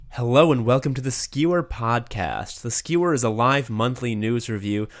Hello and welcome to the Skewer podcast. The Skewer is a live monthly news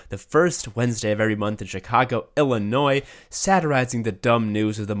review the first Wednesday of every month in Chicago, Illinois, satirizing the dumb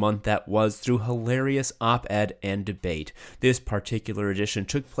news of the month that was through hilarious op-ed and debate. This particular edition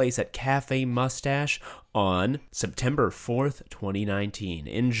took place at Cafe Mustache on September 4th, 2019.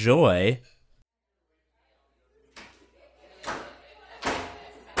 Enjoy!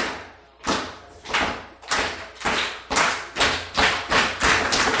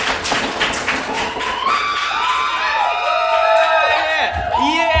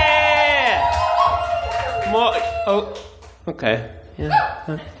 Oh, okay.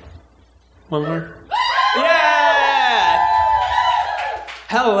 Yeah. One more. Yeah!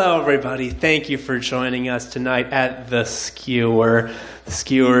 Hello, everybody. Thank you for joining us tonight at The Skewer. The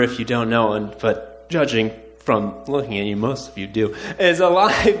Skewer, if you don't know, but judging from looking at you, most of you do, is a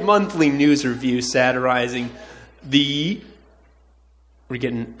live monthly news review satirizing the... We're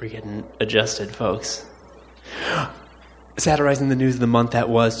getting adjusted, folks. Satirizing the news of the month that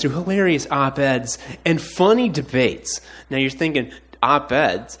was through hilarious op-eds and funny debates. Now you're thinking,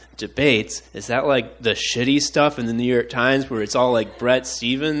 op-eds, debates, is that like the shitty stuff in the New York Times where it's all like Brett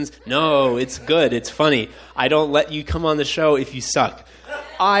Stevens? No, it's good, it's funny. I don't let you come on the show if you suck.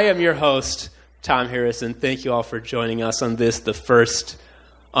 I am your host, Tom Harrison. Thank you all for joining us on this, the first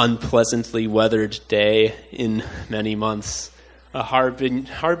unpleasantly weathered day in many months. A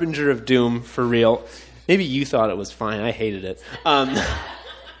harbinger of doom, for real. Maybe you thought it was fine. I hated it. And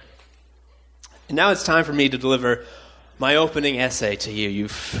now it's time for me to deliver my opening essay to you.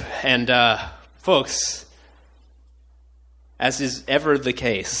 Folks, as is ever the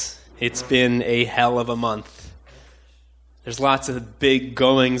case, it's been a hell of a month. There's lots of big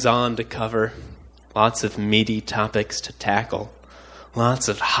goings-on to cover, lots of meaty topics to tackle, lots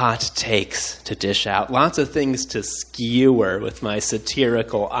of hot takes to dish out, lots of things to skewer with my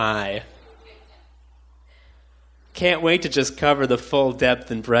satirical eye. Can't wait to just cover the full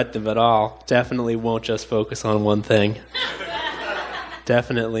depth and breadth of it all. Definitely won't just focus on one thing.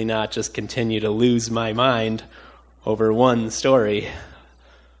 Definitely not just continue to lose my mind over one story.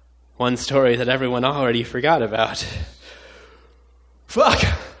 One story that everyone already forgot about. Fuck!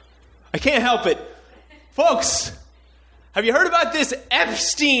 I can't help it. Folks, have you heard about this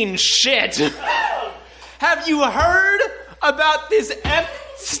Epstein shit? Have you heard about this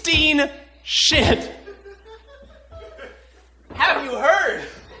Epstein shit? Have you heard?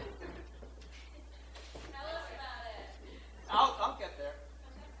 Tell us about it. I'll get there.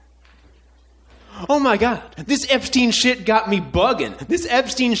 Oh my God, this Epstein shit got me bugging. This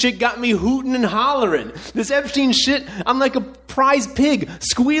Epstein shit got me hooting and hollering. This Epstein shit, I'm like a prize pig,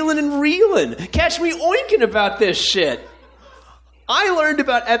 squealing and reeling. Catch me oinking about this shit. I learned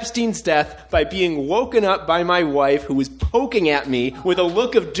about Epstein's death by being woken up by my wife, who was poking at me with a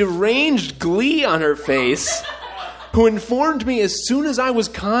look of deranged glee on her face, who informed me as soon as I was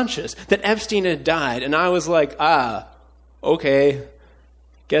conscious that Epstein had died, and I was like, okay,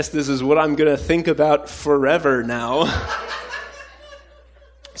 guess this is what I'm going to think about forever now.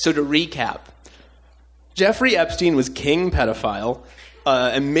 So to recap, Jeffrey Epstein was king pedophile,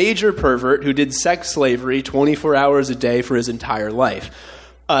 a major pervert who did sex slavery 24 hours a day for his entire life.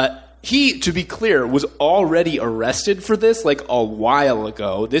 He, to be clear, was already arrested for this like a while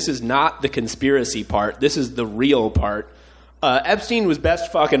ago. This is not the conspiracy part. This is the real part. Epstein was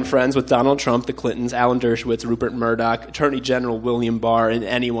best fucking friends with Donald Trump, the Clintons, Alan Dershowitz, Rupert Murdoch, Attorney General William Barr, and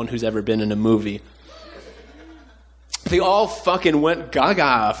anyone who's ever been in a movie. They all fucking went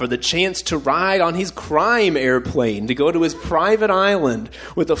gaga for the chance to ride on his crime airplane, to go to his private island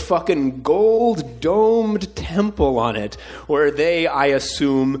with a fucking gold-domed temple on it, where they, I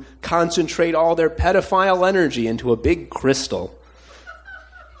assume, concentrate all their pedophile energy into a big crystal.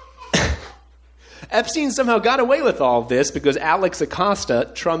 Epstein somehow got away with all this because Alex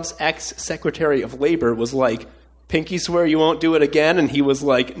Acosta, Trump's ex-Secretary of Labor, was like, "Pinky swear you won't do it again?" And he was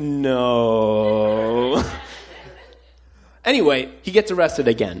like, "No." Anyway, he gets arrested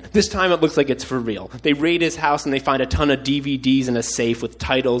again. This time it looks like it's for real. They raid his house and they find a ton of DVDs in a safe with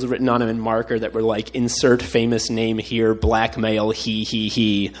titles written on them in marker that were like, "Insert famous name here, blackmail,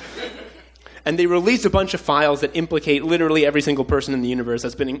 he. And they release a bunch of files that implicate literally every single person in the universe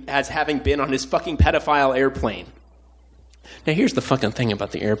as having been on his fucking pedophile airplane. Now here's the fucking thing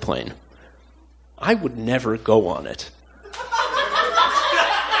about the airplane. I would never go on it.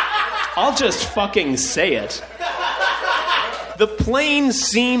 I'll just fucking say it. The plane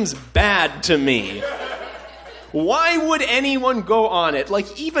seems bad to me. Why would anyone go on it?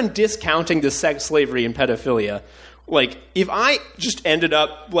 Like, even discounting the sex slavery and pedophilia, Like, if I just ended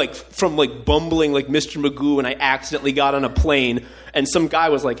up, like, from, like, bumbling like Mr. Magoo and I accidentally got on a plane and some guy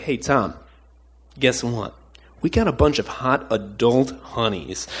was like, hey, Tom, guess what? We got a bunch of hot adult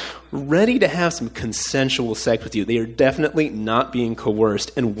honeys ready to have some consensual sex with you. They are definitely not being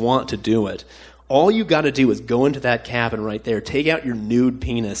coerced and want to do it. All you got to do is go into that cabin right there, take out your nude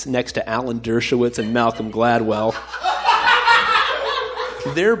penis next to Alan Dershowitz and Malcolm Gladwell.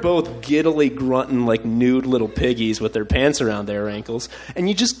 They're both giddily grunting like nude little piggies with their pants around their ankles, and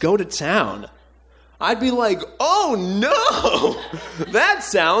you just go to town. I'd be like, oh no, that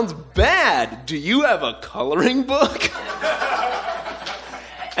sounds bad. Do you have a coloring book?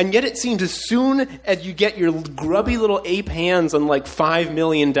 And yet it seems as soon as you get your grubby little ape hands on like $5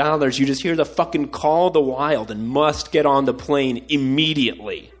 million, you just hear the fucking call of the wild and must get on the plane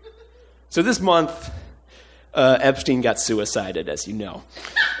immediately. So this month, Epstein got suicided, as you know.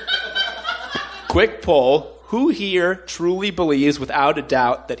 Quick poll. Who here truly believes without a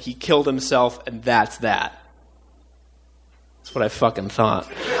doubt that he killed himself and that's that? That's what I fucking thought.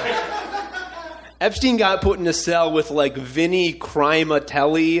 Epstein got put in a cell with, like, Vinnie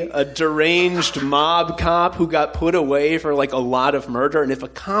Crimatelli, a deranged mob cop who got put away for, like, a lot of murder. And if a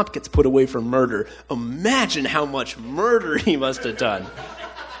cop gets put away for murder, imagine how much murder he must have done.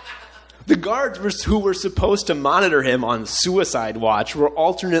 The guards who were supposed to monitor him on suicide watch were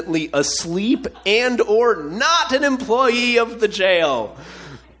alternately asleep and or not an employee of the jail.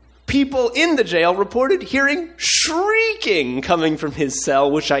 People in the jail reported hearing shrieking coming from his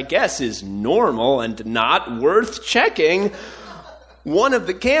cell, which I guess is normal and not worth checking. One of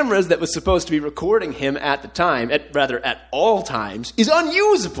the cameras that was supposed to be recording him at the time, at all times, is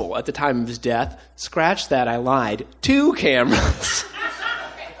unusable at the time of his death. Scratch that, I lied. 2 cameras.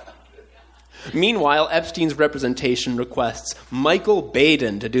 Meanwhile, Epstein's representation requests Michael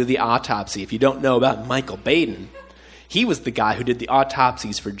Baden to do the autopsy. If you don't know about Michael Baden, he was the guy who did the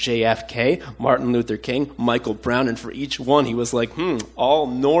autopsies for JFK, Martin Luther King, Michael Brown, and for each one he was like, all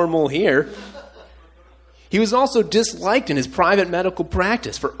normal here. He was also disliked in his private medical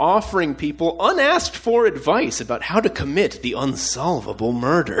practice for offering people unasked for advice about how to commit the unsolvable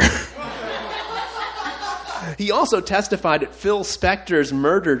murder. He also testified at Phil Spector's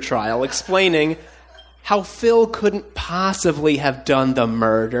murder trial, explaining how Phil couldn't possibly have done the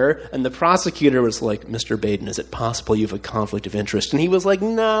murder. And the prosecutor was like, Mr. Baden, is it possible you have a conflict of interest? And he was like,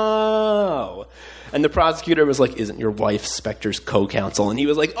 no. And the prosecutor was like, isn't your wife Spector's co-counsel? And he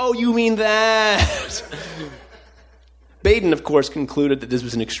was like, oh, you mean that? Baden, of course, concluded that this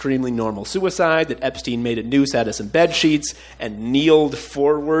was an extremely normal suicide, that Epstein made a noose out of some bedsheets and kneeled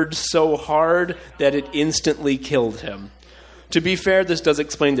forward so hard that it instantly killed him. To be fair, this does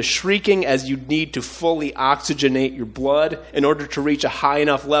explain the shrieking, as you'd need to fully oxygenate your blood in order to reach a high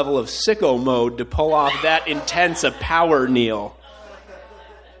enough level of sicko mode to pull off that intense a power kneel.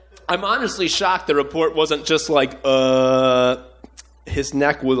 I'm honestly shocked the report wasn't just like, his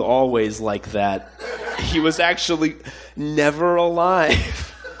neck was always like that. He was actually never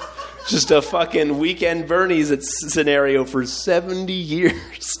alive. Just a fucking Weekend Bernie's scenario for 70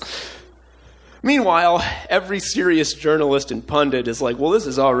 years. Meanwhile, every serious journalist and pundit is like, well, this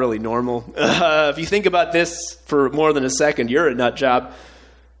is all really normal. If you think about this for more than a second, you're a nut job.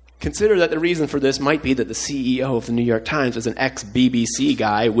 Consider that the reason for this might be that the CEO of the New York Times is an ex-BBC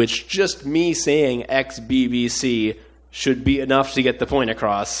guy, which just me saying ex-BBC should be enough to get the point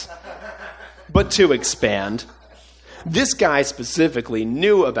across. But to expand, this guy specifically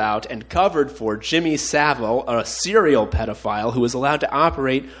knew about and covered for Jimmy Savile, a serial pedophile who was allowed to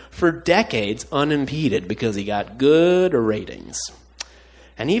operate for decades unimpeded because he got good ratings.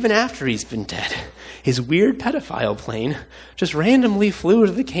 And even after he's been dead, his weird pedophile plane just randomly flew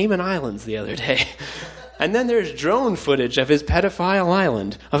to the Cayman Islands the other day. And then there's drone footage of his pedophile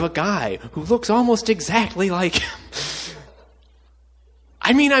island of a guy who looks almost exactly like him.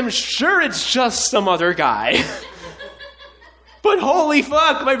 I mean, I'm sure it's just some other guy. But holy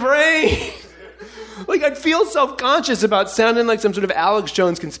fuck, my brain! Like, I'd feel self-conscious about sounding like some sort of Alex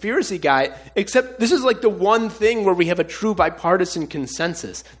Jones conspiracy guy, except this is like the one thing where we have a true bipartisan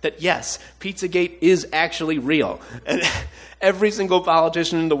consensus that, yes, Pizzagate is actually real. And every single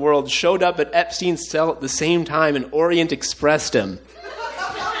politician in the world showed up at Epstein's cell at the same time and Orient Expressed him.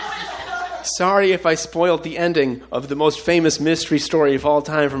 Sorry if I spoiled the ending of the most famous mystery story of all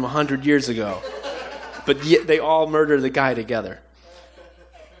time from 100 years ago. But yet they all murder the guy together.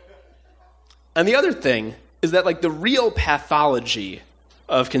 And the other thing is that, like, the real pathology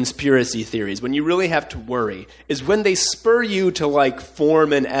of conspiracy theories, when you really have to worry, is when they spur you to, like,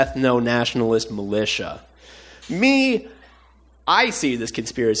 form an ethno-nationalist militia. I see this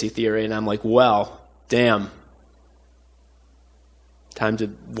conspiracy theory and I'm like, well, damn, Time to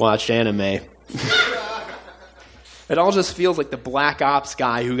watch anime. It all just feels like the Black Ops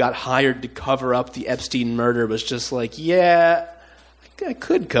guy who got hired to cover up the Epstein murder was just like, yeah, I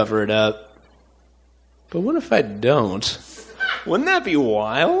could cover it up. But what if I don't? Wouldn't that be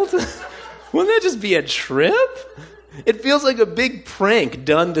wild? Wouldn't that just be a trip? It feels like a big prank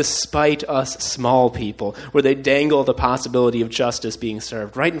done to spite us small people, where they dangle the possibility of justice being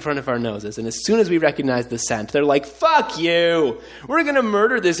served right in front of our noses. And as soon as we recognize the scent, they're like, fuck you! We're going to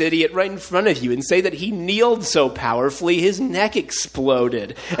murder this idiot right in front of you and say that he kneeled so powerfully his neck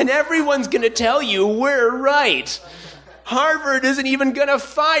exploded. And everyone's going to tell you we're right. Harvard isn't even going to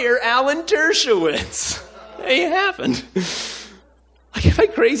fire Alan Dershowitz. They haven't. Like, am I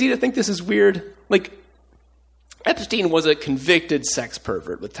crazy to think this is weird? Like, Epstein was a convicted sex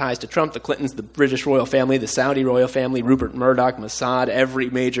pervert with ties to Trump, the Clintons, the British royal family, the Saudi royal family, Rupert Murdoch, Mossad,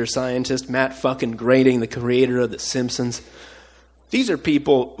 every major scientist, Matt fucking Groening, the creator of The Simpsons. These are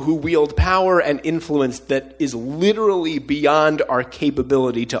people who wield power and influence that is literally beyond our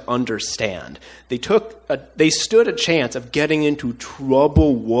capability to understand. They stood a chance of getting into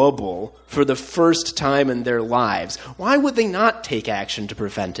trouble for the first time in their lives. Why would they not take action to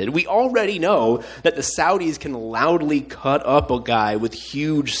prevent it? We already know that the Saudis can loudly cut up a guy with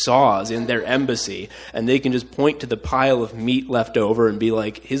huge saws in their embassy, and they can just point to the pile of meat left over and be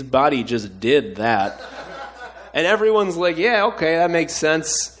like, his body just did that. And everyone's like, yeah, okay, that makes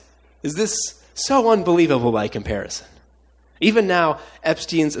sense. Is this so unbelievable by comparison? Even now,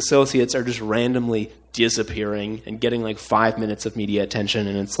 Epstein's associates are just randomly disappearing and getting like 5 minutes of media attention,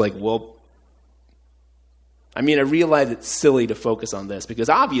 and it's like, well, I mean, I realize it's silly to focus on this because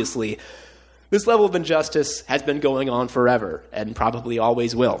obviously this level of injustice has been going on forever and probably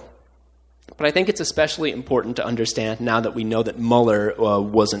always will. But I think it's especially important to understand now that we know that Mueller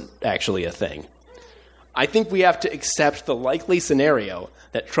wasn't actually a thing. I think we have to accept the likely scenario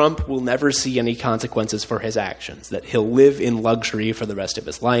that Trump will never see any consequences for his actions, that he'll live in luxury for the rest of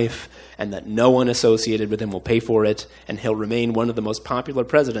his life, and that no one associated with him will pay for it, and he'll remain one of the most popular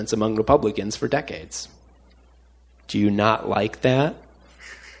presidents among Republicans for decades. Do you not like that?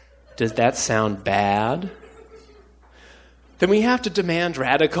 Does that sound bad? Then we have to demand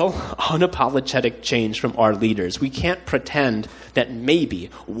radical, unapologetic change from our leaders. We can't pretend that maybe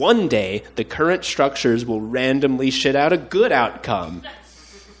one day the current structures will randomly shit out a good outcome.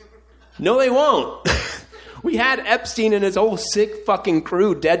 No, they won't. We had Epstein and his whole sick fucking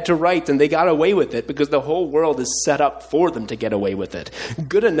crew dead to rights, and they got away with it because the whole world is set up for them to get away with it.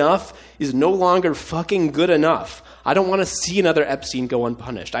 Good enough is no longer fucking good enough. I don't want to see another Epstein go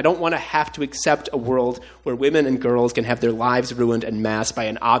unpunished. I don't want to have to accept a world where women and girls can have their lives ruined en masse by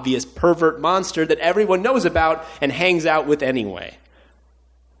an obvious pervert monster that everyone knows about and hangs out with anyway.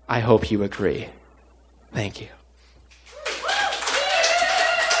 I hope you agree. Thank you.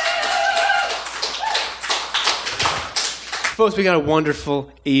 Folks, we got a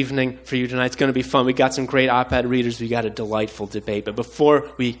wonderful evening for you tonight. It's going to be fun. We got some great op-ed readers. We got a delightful debate. But before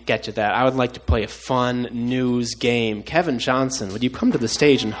we get to that, I would like to play a fun news game. Kevin Johnson, would you come to the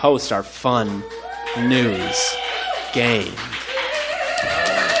stage and host our fun news game?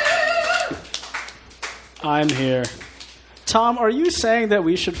 I'm here. Tom, are you saying that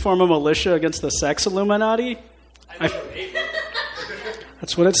we should form a militia against the sex Illuminati?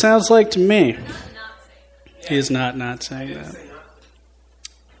 That's what it sounds like to me. He is not saying that.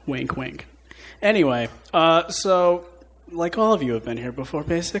 Wink, wink. Anyway, so, like all of you have been here before,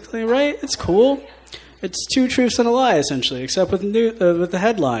 basically, right? It's cool. It's two truths and a lie, essentially, except with the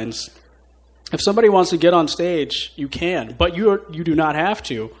headlines. If somebody wants to get on stage, you can, but you do not have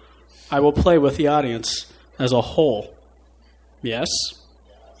to. I will play with the audience as a whole. Yes?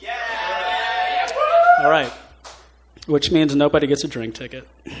 Yeah! All right. Which means nobody gets a drink ticket.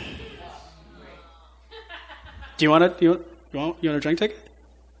 Do you want a drink ticket?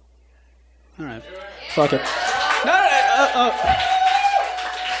 All right. Fuck it. No.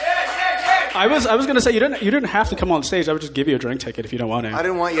 I was going to say you didn't have to come on stage. I would just give you a drink ticket if you don't want to. I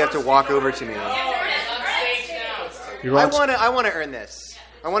didn't want you to have to walk over to me. I want to earn this.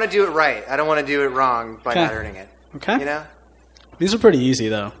 I want to do it right. I don't want to do it wrong by not earning it. Okay. You know? These are pretty easy,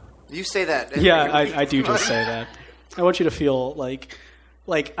 though. You say that. Yeah, I do just say that. I want you to feel like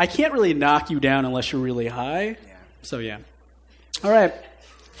I can't really knock you down unless you're really high. Yeah. So, yeah. All right.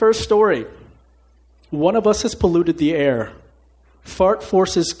 First story. One of us has polluted the air. Fart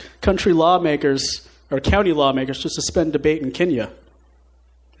forces county lawmakers to suspend debate in Kenya.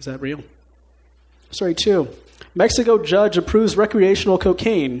 Is that real? Story 2. Mexico judge approves recreational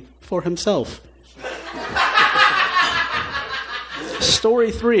cocaine for himself.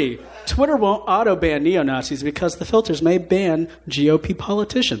 Story 3. Twitter won't auto-ban neo-Nazis because the filters may ban GOP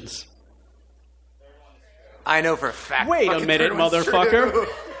politicians. I know for a fact. Wait a fucking minute, third one's motherfucker. true.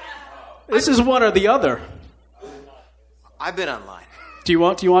 This is one or the other. I've been online. Do you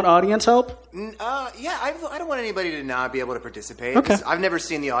want audience help? Yeah, I don't want anybody to not be able to participate. Okay. I've never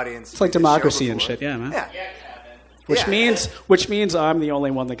seen the audience. It's like do this democracy show and before. shit, yeah, man. Yeah. Which Yeah. means I'm the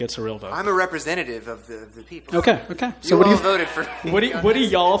only one that gets a real vote. I'm a representative of the people. Okay. So You what do all you voted for me. what do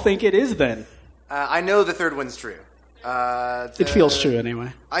y'all think it is then? I know the third one's true. It feels true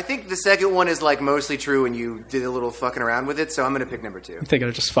anyway. I think the second one is like mostly true, and you did a little fucking around with it. So I'm gonna pick number 2. I think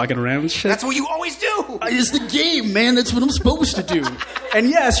I'm just fucking around with shit. That's what you always do. It's the game, man. That's what I'm supposed to do. And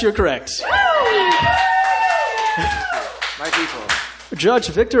yes, you're correct. My people. Judge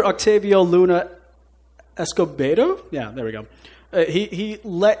Victor Octavio Luna Escobedo? Yeah, there we go. He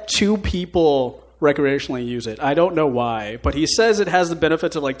let 2 people recreationally use it. I don't know why, but he says it has the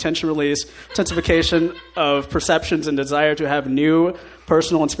benefits of like tension release, intensification of perceptions, and desire to have new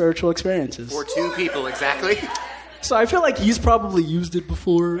personal and spiritual experiences. For 2 people, exactly. So I feel like he's probably used it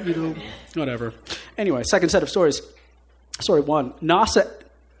before, whatever. Anyway, second set of stories. Story 1. NASA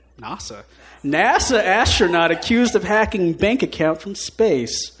astronaut accused of hacking bank account from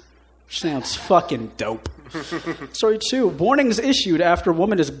space. Sounds fucking dope. Story 2. Warnings issued after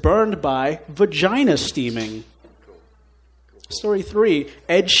woman is burned by vagina steaming. Story 3.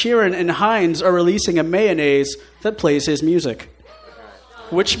 Ed Sheeran and Heinz are releasing a mayonnaise that plays his music.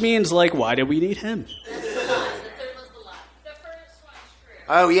 Which means, like, why do we need him?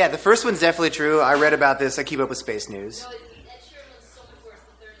 Oh yeah, the first one's definitely true. I read about this. I keep up with space news.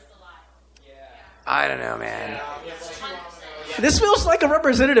 I don't know, man. This feels like a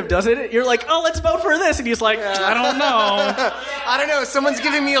representative, doesn't it? You're like, oh, let's vote for this. And he's like, I don't know. I don't know. Someone's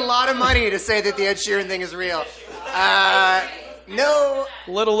giving me a lot of money to say that the Ed Sheeran thing is real. No.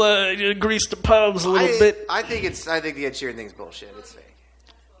 Little grease the pubs a little bit. I think the Ed Sheeran thing's bullshit. It's fake.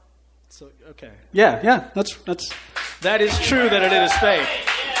 So, okay. Yeah. That is true that it is fake.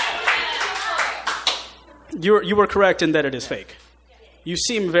 You were correct in that it is fake. You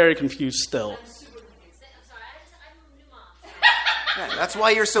seem very confused still. Yeah, that's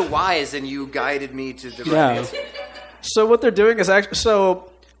why you're so wise, and you guided me to the right answer. So what they're doing is actually...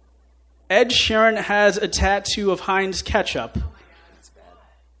 So Ed Sheeran has a tattoo of Heinz ketchup.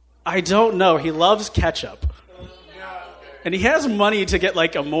 I don't know. He loves ketchup. And he has money to get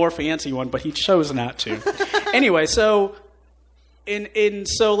like a more fancy one, but he chose not to. Anyway, so...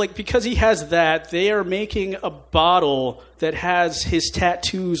 because he has that, they are making a bottle that has his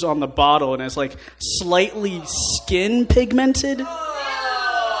tattoos on the bottle and is like slightly skin pigmented.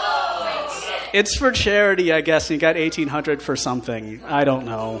 It's for charity, I guess. And he got $1,800 for something. I don't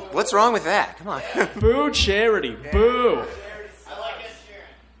know. What's wrong with that? Come on. Boo charity. Boo. I like Ed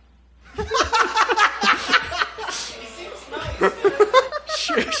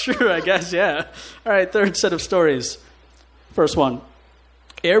Sheeran. Sure, I guess, yeah. All right, third set of stories. First one.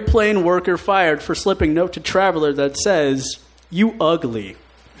 Airplane worker fired for slipping note to traveler that says, "You ugly."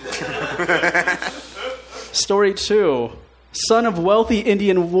 Story 2. Son of wealthy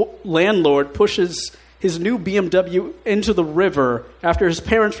Indian landlord pushes his new BMW into the river after his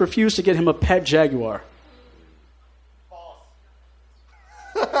parents refused to get him a pet Jaguar. False.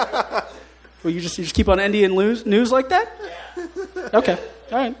 Well, you just keep on Indian news like that? Yeah. Okay,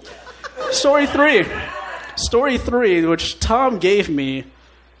 all right. Story 3. Story 3, which Tom gave me,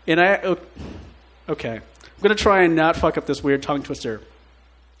 and okay. I'm going to try and not fuck up this weird tongue twister.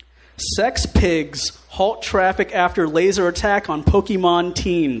 Sex pigs halt traffic after laser attack on Pokemon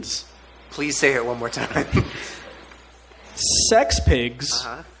teens. Please say it one more time. Sex pigs.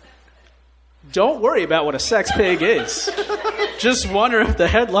 Don't worry about what a sex pig is. Just wonder if the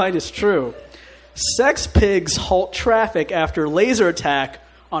headline is true. Sex pigs halt traffic after laser attack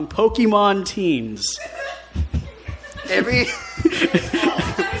on Pokemon teens. Yeah, but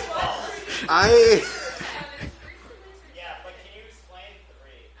can you explain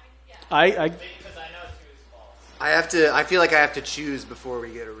 3? I Because I know 2 is false. I feel like I have to choose before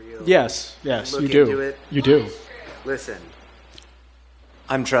we get a real... yes, Look you do. into it. You do. Listen.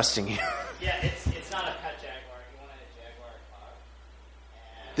 I'm trusting you. Yeah, it's not a pet Jaguar. You wanted a Jaguar car.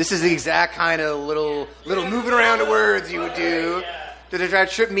 This is the exact kind of little moving around of words you would do to try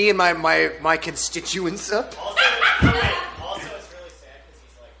to trip me and my constituents up. Also, it's really sad because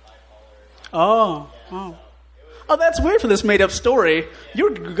he's like bipolar. Oh, that's weird for this made-up story.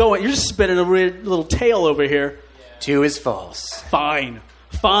 You're just spinning a weird little tale over here. 2 is false. Fine.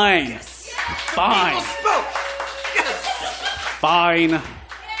 Yes. Fine. Fine.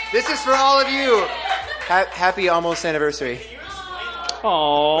 This is for all of you. Happy almost anniversary.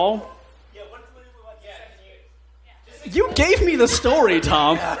 Oh, You gave me the story,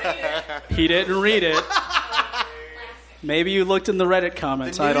 Tom. He didn't read it. Maybe you looked in the Reddit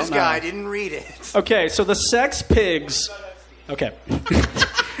comments. The I don't news know. guy didn't read it. Okay, so the sex pigs. Okay.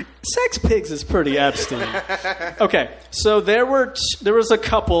 Sex pigs is pretty Epstein. Okay, so there was a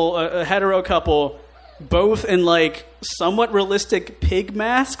couple, a hetero couple, both in like somewhat realistic pig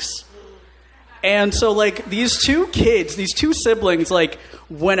masks. And so like these two siblings like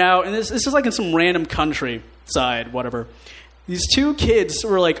went out, and this is like in some random countryside, whatever. These two kids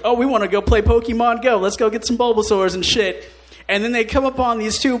were like, oh, we want to go play Pokemon Go. Let's go get some Bulbasaurs and shit. And then they come upon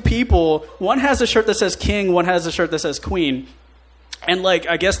these two people. One has a shirt that says king, one has a shirt that says queen. And, like,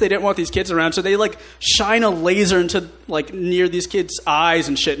 I guess they didn't want these kids around, so they, like, shine a laser into, like, near these kids' eyes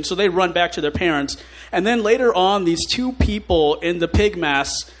and shit. And so they run back to their parents. And then later on, these two people in the pig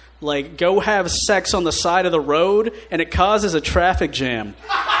masks, like, go have sex on the side of the road, and it causes a traffic jam.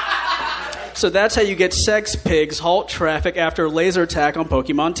 So that's how you get sex pigs halt traffic after a laser attack on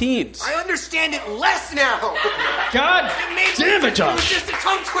Pokemon teens. I understand it less now. God damn it, It Josh. was just a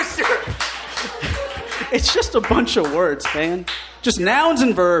tongue twister. It's just a bunch of words, man. Just nouns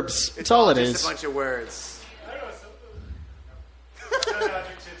and verbs. That's all it just is. a bunch of words. I don't know, some of those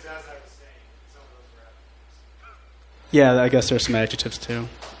adjectives, as I was saying, some of those were adjectives. Yeah, I guess there's some adjectives, too.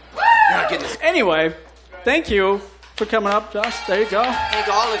 Not getting this. Anyway, thank you for coming up, Josh. There you go. Thank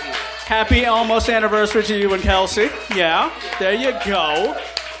all of you. Happy almost anniversary to you and Kelsey. Yeah, there you go.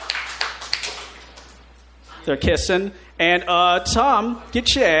 They're kissing. And, Tom,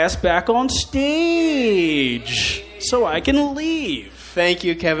 get your ass back on stage so I can leave. Thank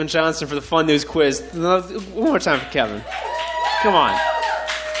you, Kevin Johnson, for the fun news quiz. One more time for Kevin. Come on.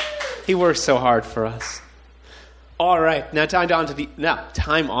 He works so hard for us. All right, now time to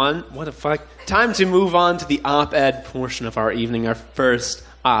move on to the op-ed portion of our evening. Our first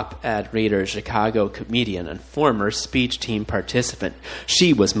op-ed reader, Chicago comedian and former speech team participant.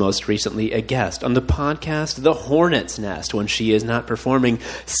 She was most recently a guest on the podcast The Hornet's Nest. When she is not performing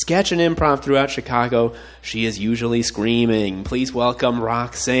sketch and improv throughout Chicago, she is usually screaming. Please welcome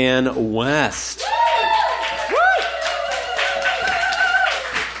Roxanne West.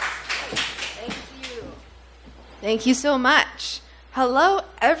 Thank you so much. Hello,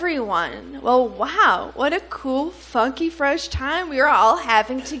 everyone. Well, wow, what a cool, funky, fresh time we are all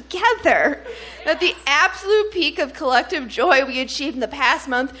having together. At the absolute peak of collective joy we achieved in the past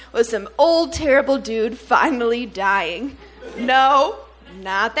month was some old, terrible dude finally dying. No,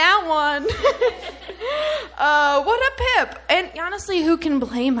 not that one. What a pip. And honestly, who can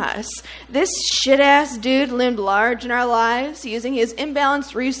blame us? This shit-ass dude loomed large in our lives, using his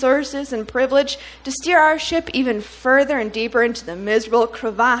imbalanced resources and privilege to steer our ship even further and deeper into the miserable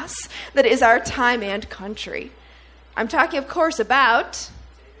crevasse that is our time and country. I'm talking, of course, about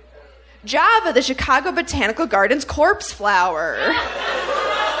Java, the Chicago Botanical Gardens corpse flower.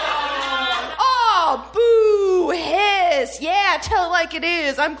 Oh, boo, hiss. Yeah, tell it like it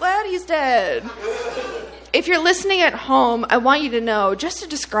is. I'm glad he's dead. If you're listening at home, I want you to know, just to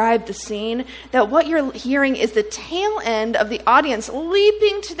describe the scene, that what you're hearing is the tail end of the audience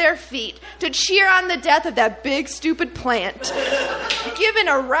leaping to their feet to cheer on the death of that big, stupid plant. Given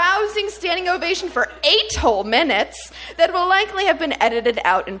a rousing standing ovation for 8 whole minutes that will likely have been edited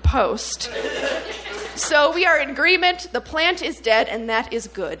out in post. So we are in agreement. The plant is dead, and that is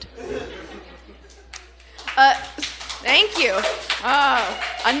good. Thank you.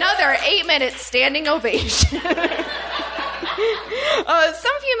 Another 8-minute standing ovation. Some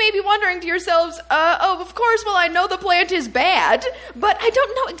of you may be wondering to yourselves, of course, well, I know the plant is bad, but I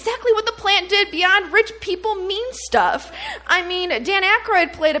don't know exactly what the plant did beyond rich people mean stuff. I mean, Dan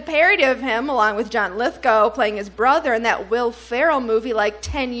Aykroyd played a parody of him, along with John Lithgow playing his brother in that Will Ferrell movie like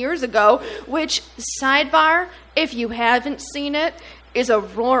 10 years ago, which, sidebar, if you haven't seen it, is a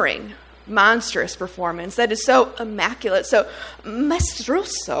roaring, monstrous performance that is so immaculate, so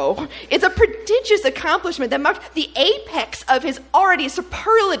maestoso. It's a prodigious accomplishment that marked the apex of his already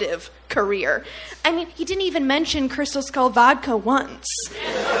superlative career. I mean, he didn't even mention Crystal Skull vodka once.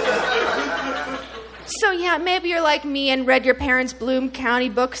 So yeah, maybe you're like me and read your parents' Bloom County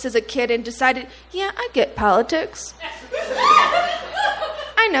books as a kid and decided, yeah, I get politics.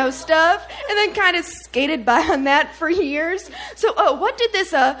 I know stuff. And then kind of skated by on that for years. So what did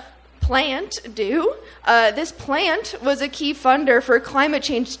this plant do? This plant was a key funder for climate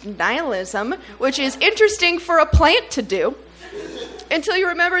change denialism, which is interesting for a plant to do. Until you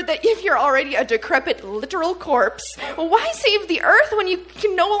remember that if you're already a decrepit literal corpse, why save the earth when you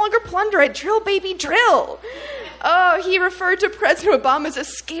can no longer plunder it? Drill, baby, drill. Oh, he referred to President Obama as a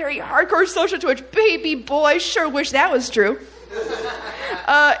scary, hardcore social twitch. Baby boy, sure wish that was true.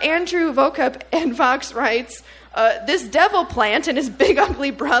 Andrew Vokup and Vox writes, This devil plant and his big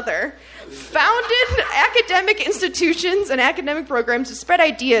ugly brother founded academic institutions and academic programs to spread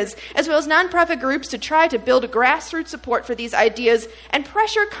ideas, as well as nonprofit groups to try to build grassroots support for these ideas and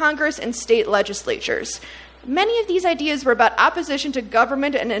pressure Congress and state legislatures. Many of these ideas were about opposition to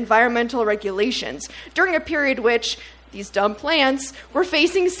government and environmental regulations during a period which these dumb plants were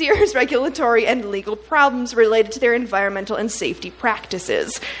facing serious regulatory and legal problems related to their environmental and safety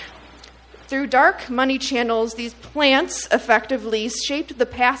practices. Through dark money channels, these plants effectively shaped the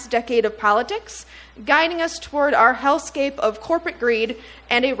past decade of politics, guiding us toward our hellscape of corporate greed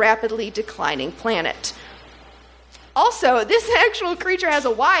and a rapidly declining planet. Also, this actual creature has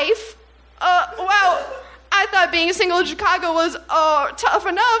a wife. Wow. I thought being single in Chicago was tough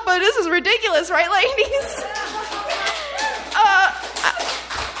enough, but this is ridiculous, right, ladies?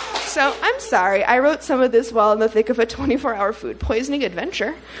 So, I'm sorry. I wrote some of this while in the thick of a 24-hour food poisoning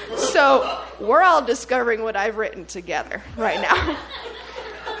adventure. So, we're all discovering what I've written together right now.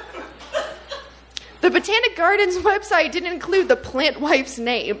 The Botanic Gardens website didn't include the plant wife's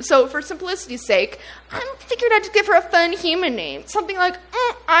name, so for simplicity's sake, I figured I'd just give her a fun human name. Something like,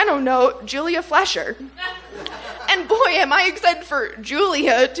 I don't know, Julia Flesher. And boy, am I excited for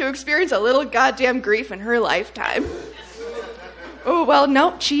Julia to experience a little goddamn grief in her lifetime. Oh, well,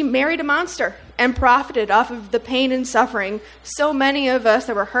 no, she married a monster and profited off of the pain and suffering so many of us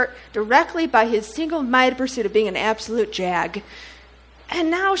that were hurt directly by his single-minded pursuit of being an absolute jag.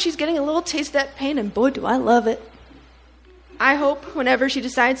 And now she's getting a little taste of that pain, and boy, do I love it. I hope whenever she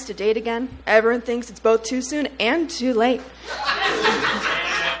decides to date again, everyone thinks it's both too soon and too late.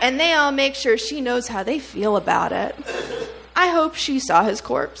 And they all make sure she knows how they feel about it. I hope she saw his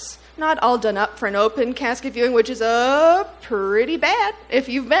corpse. Not all done up for an open casket viewing, which is pretty bad if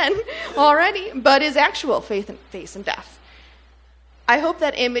you've been already, but his actual face in death. I hope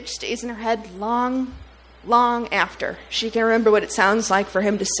that image stays in her head long after she can remember what it sounds like for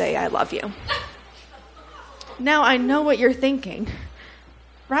him to say, I love you. Now I know what you're thinking.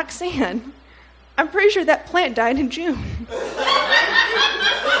 Roxanne, I'm pretty sure that plant died in June.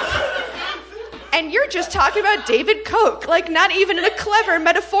 And you're just talking about David Koch, like not even in a clever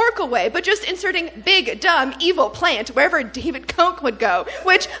metaphorical way, but just inserting big, dumb, evil plant wherever David Koch would go.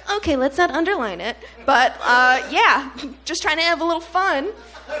 Which, okay, let's not underline it, but yeah, just trying to have a little fun.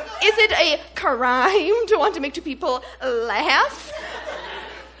 Is it a crime to want to make two people laugh?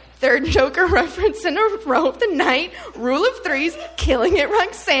 Third Joker reference in a row of the night, rule of threes, killing it,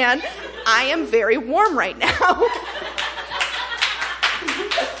 Roxanne. I am very warm right now.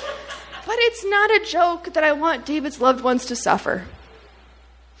 But it's not a joke that I want David's loved ones to suffer.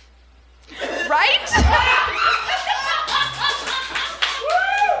 Right?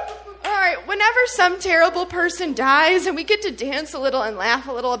 All right, whenever some terrible person dies and we get to dance a little and laugh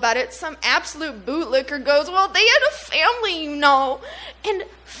a little about it, some absolute bootlicker goes, well, they had a family, you know. And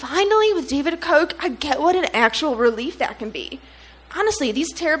finally, with David Koch, I get what an actual relief that can be. Honestly,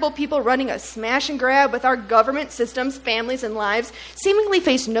 these terrible people running a smash and grab with our government systems, families, and lives seemingly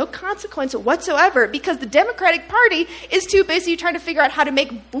face no consequence whatsoever because the Democratic Party is too busy trying to figure out how to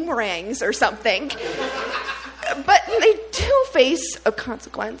make boomerangs or something. But they do face a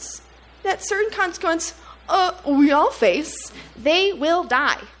consequence. That certain consequence we all face. They will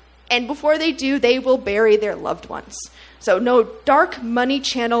die. And before they do, they will bury their loved ones. So no dark money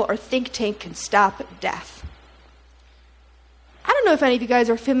channel or think tank can stop death. I don't know if any of you guys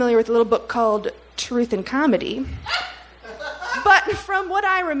are familiar with a little book called Truth and Comedy. But from what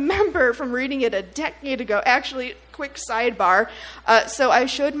I remember from reading it a decade ago, actually, quick sidebar. So I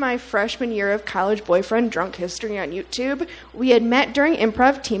showed my freshman year of college boyfriend drunk history on YouTube. We had met during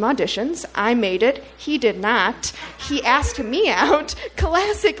improv team auditions. I made it. He did not. He asked me out.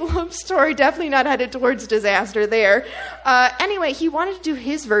 Classic love story. Definitely not headed towards disaster there. Anyway, he wanted to do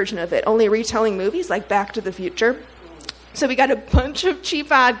his version of it, only retelling movies like Back to the Future. So we got a bunch of cheap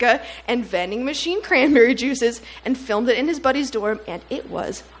vodka and vending machine cranberry juices and filmed it in his buddy's dorm, and it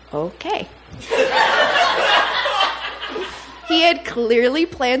was okay. He had clearly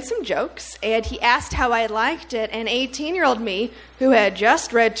planned some jokes, and he asked how I liked it, and 18-year-old me, who had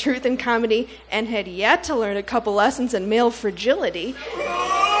just read Truth and Comedy and had yet to learn a couple lessons in male fragility,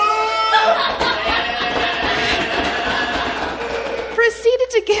 proceeded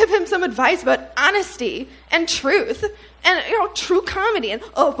to give him some advice about honesty and truth and, true comedy. And,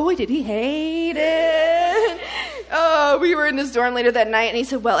 oh, boy, did he hate it. Oh, we were in his dorm later that night, and he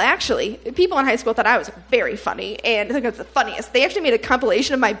said, well, actually, people in high school thought I was very funny, and I think I was the funniest. They actually made a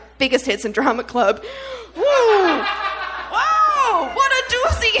compilation of my biggest hits in drama club. Woo! Wow! What a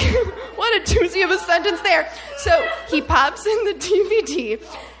doozy! What a doozy of a sentence there. So he pops in the DVD,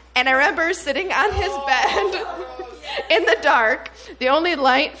 And I remember sitting on his bed in the dark, the only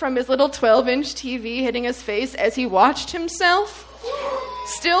light from his little 12-inch TV hitting his face as he watched himself.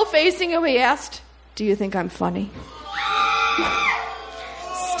 Still facing him, he asked, "Do you think I'm funny?"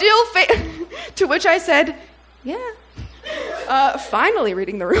 To which I said, "Yeah." Finally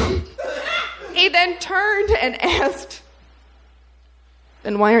reading the room. He then turned and asked,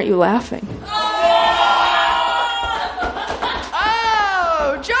 "Then why aren't you laughing?"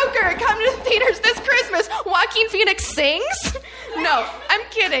 Oh, Joker, come to the theaters this Christmas. Joaquin Phoenix sings? No, I'm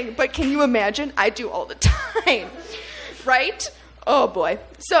kidding. But can you imagine? I do all the time. Right? Oh, boy.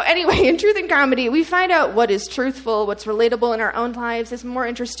 So anyway, in Truth and Comedy, we find out what is truthful, what's relatable in our own lives is more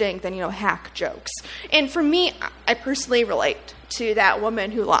interesting than, hack jokes. And for me, I personally relate to that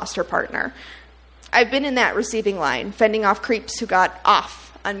woman who lost her partner. I've been in that receiving line, fending off creeps who got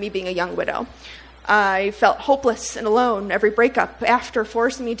off on me being a young widow. I felt hopeless and alone every breakup after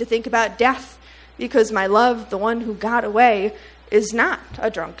forcing me to think about death because my love, the one who got away, is not a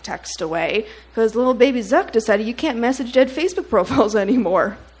drunk text away because little baby Zuck decided you can't message dead Facebook profiles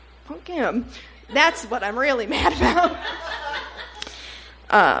anymore. Fuck him. That's what I'm really mad about.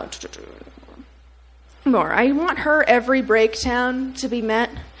 More. I want her every breakdown to be met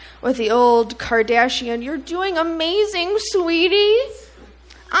with the old Kardashian, "You're doing amazing, sweetie."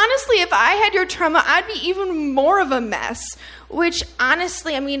 Honestly, if I had your trauma, I'd be even more of a mess. Which,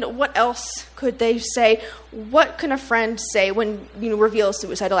 honestly, what else could they say? What can a friend say when, reveal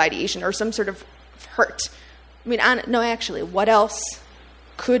suicidal ideation or some sort of hurt? No, actually, what else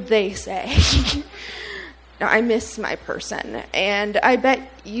could they say? Now, I miss my person, and I bet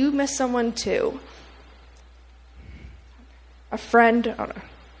you miss someone too. A friend,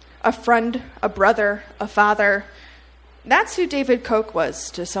 a brother, a father. That's who David Koch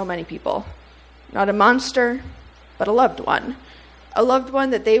was to so many people. Not a monster, but a loved one. A loved one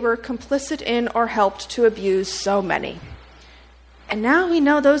that they were complicit in or helped to abuse so many. And now we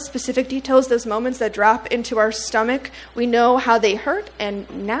know those specific details, those moments that drop into our stomach. We know how they hurt, and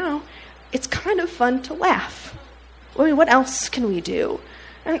now it's kind of fun to laugh. What else can we do?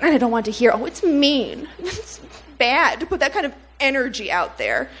 And I don't want to hear, "Oh, it's mean. It's bad to put that kind of energy out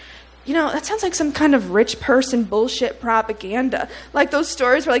there." That sounds like some kind of rich person bullshit propaganda. Like those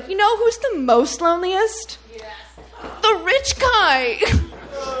stories where who's the most loneliest? Yes. The rich guy.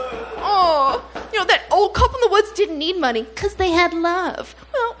 Oh, that old couple in the woods didn't need money because they had love.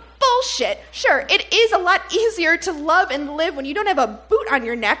 Well, bullshit. Sure, it is a lot easier to love and live when you don't have a boot on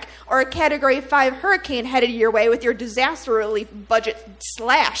your neck or a Category 5 hurricane headed your way with your disaster relief budget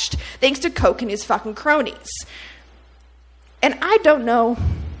slashed thanks to Coke and his fucking cronies. And I don't know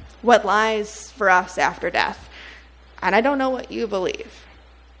what lies for us after death. And I don't know what you believe.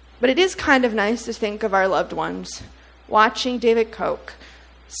 But it is kind of nice to think of our loved ones watching David Koch,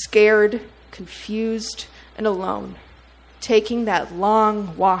 scared, confused, and alone, taking that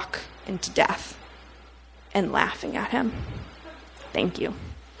long walk into death and laughing at him. Thank you.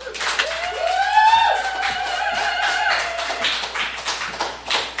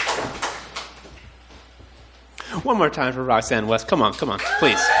 One more time for Roxanne West. Come on. Please.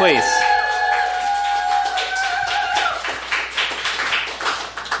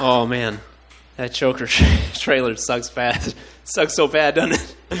 Oh, man. That Joker trailer sucks bad. Sucks so bad, doesn't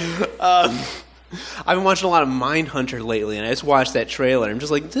it? I've been watching a lot of Mindhunter lately, and I just watched that trailer. I'm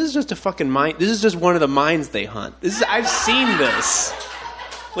just like, this is just a fucking mine. This is just one of the mines they hunt. I've seen this.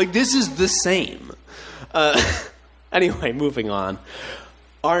 This is the same. Anyway, moving on.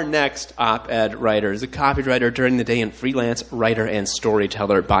 Our next op-ed writer is a copywriter during the day and freelance writer and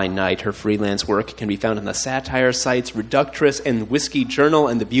storyteller by night. Her freelance work can be found on the satire sites Reductress and Whiskey Journal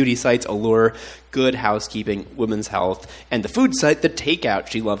and the beauty sites Allure, Good Housekeeping, Women's Health, and the food site The Takeout.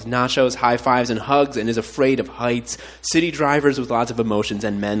 She loves nachos, high fives, and hugs and is afraid of heights, city drivers with lots of emotions,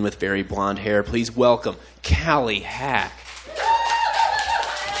 and men with very blonde hair. Please welcome Callie Hack.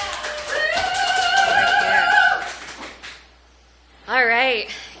 All right,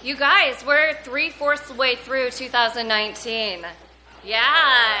 you guys, we're 3/4 of the way through 2019.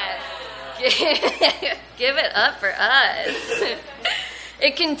 Yeah, give it up for us.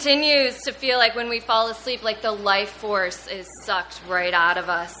 It continues to feel like when we fall asleep, like the life force is sucked right out of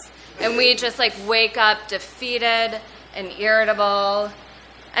us. And we just wake up defeated and irritable.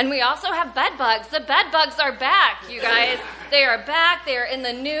 And we also have bed bugs. The bed bugs are back, you guys. They are back. They are in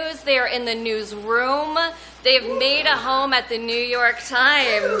the news. They are in the newsroom. They've made a home at the New York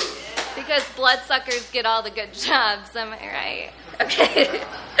Times because bloodsuckers get all the good jobs. Am I right? Okay.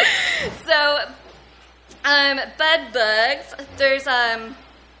 So, bed bugs. There's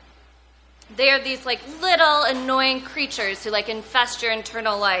They are these like little annoying creatures who like infest your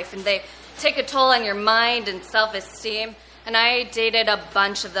internal life, and they take a toll on your mind and self-esteem. And I dated a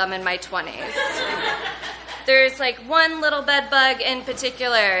bunch of them in my 20s. There's like one little bed bug in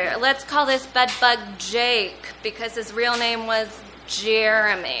particular. Let's call this bed bug Jake, because his real name was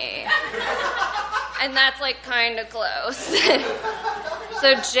Jeremy. And that's like kind of close.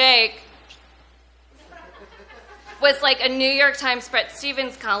 So Jake was like a New York Times Bret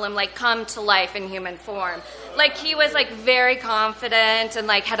Stephens column, like come to life in human form. Like he was like very confident and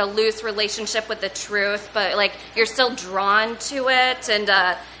like had a loose relationship with the truth, but like you're still drawn to it,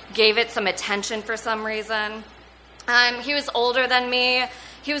 and gave it some attention for some reason. He was older than me.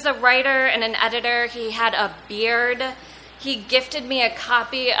 He was a writer and an editor. He had a beard. He gifted me a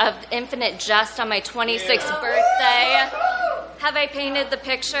copy of Infinite Jest on my 26th birthday. Have I painted the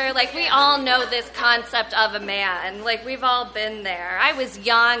picture? Like, we all know this concept of a man. Like, we've all been there. I was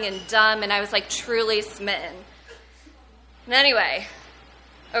young and dumb, and I was, like, truly smitten. And anyway,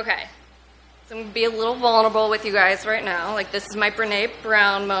 okay. So I'm going to be a little vulnerable with you guys right now. Like, this is my Brene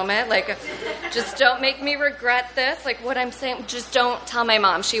Brown moment. Like, just don't make me regret this. Like, what I'm saying, just don't tell my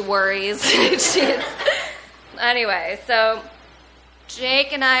mom. She worries. Anyway, so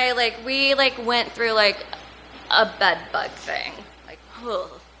Jake and I, like, we, like, went through, like, a bed bug thing. Like, ugh.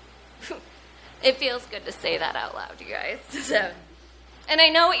 It feels good to say that out loud, you guys. So, and I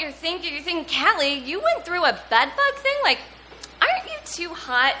know what you're thinking. You're thinking, Callie, you went through a bed bug thing? Like, aren't you too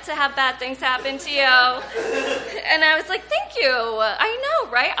hot to have bad things happen to you? And I was like, thank you. I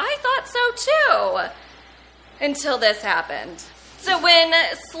know, right? I thought so, too. Until this happened. So when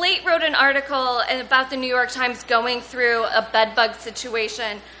Slate wrote an article about the New York Times going through a bed bug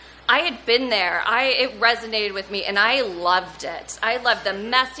situation, I had been there. It resonated with me, and I loved it. I loved the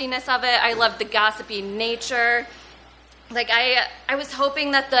messiness of it. I loved the gossipy nature. Like, I was hoping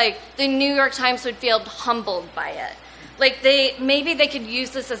that the New York Times would feel humbled by it. Like, maybe they could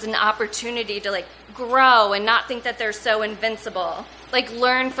use this as an opportunity to, like, grow and not think that they're so invincible. Like,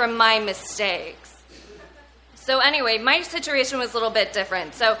 learn from my mistakes. So anyway, my situation was a little bit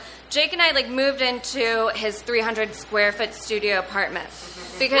different. So Jake and I, like, moved into his 300-square-foot studio apartment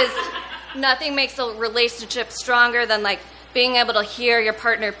because nothing makes a relationship stronger than, like, being able to hear your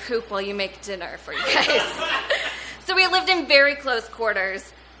partner poop while you make dinner for you guys. So we lived in very close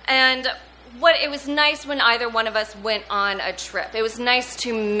quarters, and it was nice when either one of us went on a trip. It was nice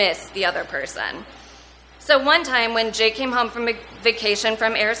to miss the other person. So one time when Jake came home from a vacation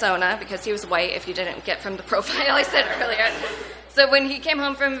from Arizona, because he was white, if you didn't get from the profile I said earlier. So when he came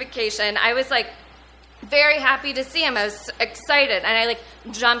home from vacation, I was, like, very happy to see him. I was excited, and I, like,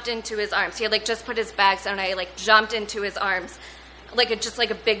 jumped into his arms. He had, like, just put his bags down, and I, like, jumped into his arms, just like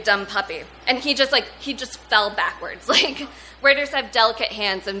a big dumb puppy. And he just fell backwards. Like, writers have delicate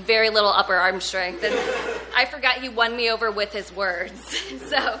hands and very little upper arm strength, and I forgot he won me over with his words.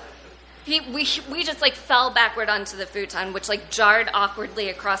 So we just, like, fell backward onto the futon, which, like, jarred awkwardly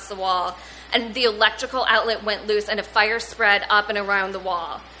across the wall, and the electrical outlet went loose, and a fire spread up and around the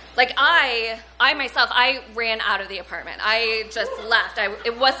wall. Like, I myself, I ran out of the apartment. I just left.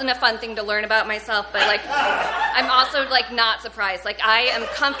 It wasn't a fun thing to learn about myself, but, like, I'm also, like, not surprised. Like, I am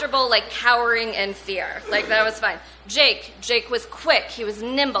comfortable, like, cowering in fear. Like, that was fine. Jake was quick. He was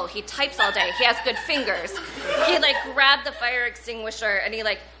nimble. He types all day. He has good fingers. He, like, grabbed the fire extinguisher, and he,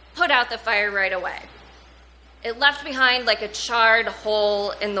 like, put out the fire right away. It left behind, like, a charred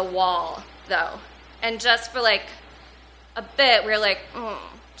hole in the wall, though. And just for, like, a bit, we were like,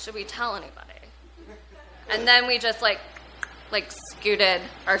 should we tell anybody? And then we just, like scooted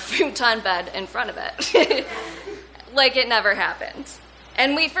our futon bed in front of it. Like it never happened.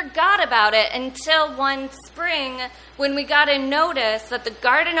 And we forgot about it until one spring when we got a notice that the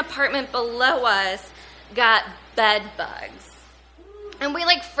garden apartment below us got bed bugs. And we,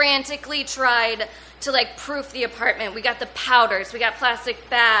 like, frantically tried to, like, proof the apartment. We got the powders. We got plastic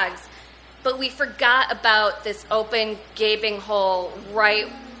bags. But we forgot about this open, gaping hole right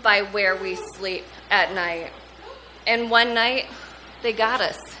by where we sleep at night. And one night, they got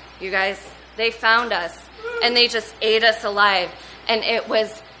us, you guys. They found us. And they just ate us alive. And it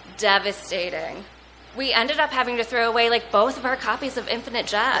was devastating. We ended up having to throw away, like, both of our copies of Infinite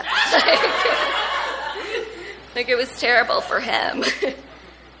Jest. Like, it was terrible for him.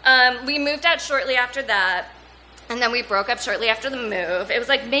 We moved out shortly after that, and then we broke up shortly after the move. It was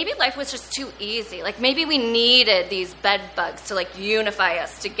like maybe life was just too easy. Like, maybe we needed these bed bugs to, like, unify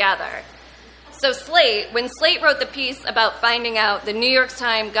us together. So when Slate wrote the piece about finding out the New York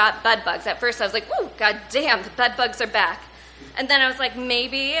Times got bed bugs, at first I was like, ooh, goddamn, the bed bugs are back. And then I was like,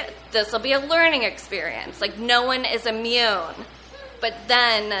 maybe this will be a learning experience. Like, no one is immune. But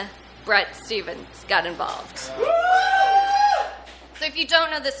then Brett Stevens got involved. So if you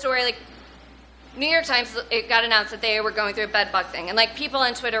don't know this story, like, New York Times, it got announced that they were going through a bed bug thing. And, like, people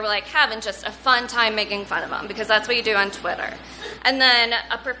on Twitter were, like, having just a fun time making fun of them because that's what you do on Twitter. And then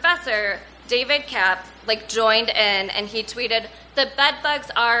a professor, David Kapp, like, joined in and he tweeted, "The bed bugs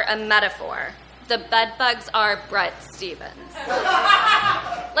are a metaphor. The bed bugs are Brett Stevens."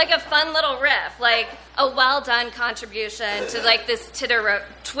 Like a fun little riff, like a well-done contribution to, like, this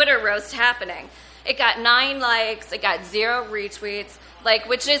Twitter roast happening. It got 9 likes, it got 0 retweets, like,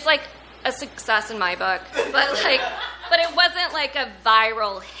 which is, like, a success in my book, but it wasn't like a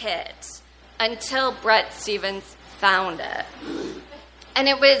viral hit until Brett Stevens found it. And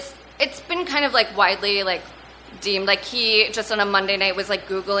it's been kind of, like, widely, like, deemed, like, he just on a Monday night was, like,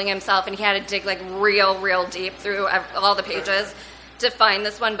 Googling himself and he had to dig, like, real deep through all the pages to find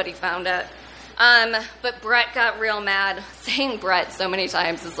this one, but he found it. But Brett got real mad. Saying Brett so many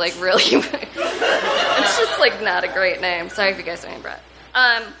times is, like, really it's just, like, not a great name. Sorry if you guys are named Brett.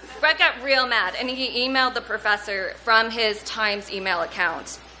 Brett got real mad, and he emailed the professor from his Times email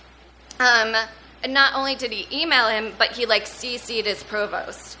account. And not only did he email him, but he, like, CC'd his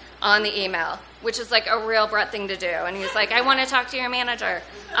provost on the email, which is, like, a real Brett thing to do. And he was like, "I want to talk to your manager."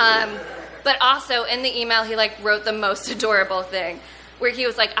 But also, in the email, he, like, wrote the most adorable thing, where he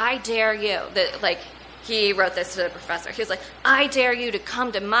was like, "I dare you." He wrote this to the professor. He was like, "I dare you to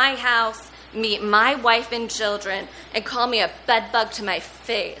come to my house, meet my wife and children, and call me a bedbug to my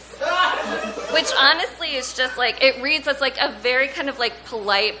face." Which honestly is just, like, it reads as, like, a very kind of, like,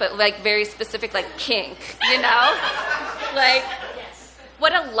 polite but, like, very specific, like, kink, you know? Like,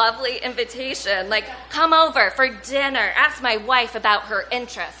 what a lovely invitation. Like, come over for dinner, ask my wife about her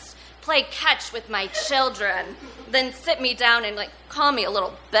interests, play catch with my children, then sit me down and, like, call me a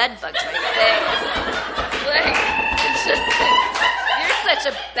little bedbug to my face. Like, it's just, you're such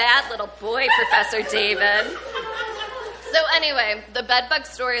a bad little boy, Professor David. So anyway, the bedbug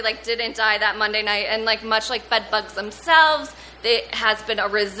story, like, didn't die that Monday night, and, like, much like bedbugs themselves, it has been a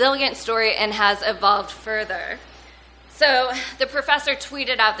resilient story and has evolved further. So the professor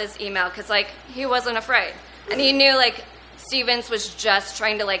tweeted out this email because, like, he wasn't afraid. And he knew, like, Stevens was just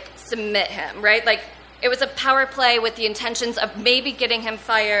trying to, like, submit him, right? Like, it was a power play with the intentions of maybe getting him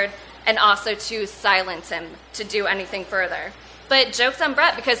fired and also to silence him to do anything further. But joke's on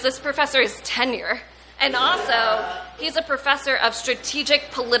Brett, because this professor is tenure. And also, he's a professor of strategic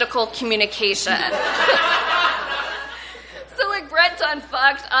political communication. So, like, Brett done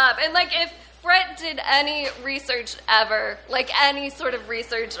fucked up. And, like, if Brett did any research ever, like, any sort of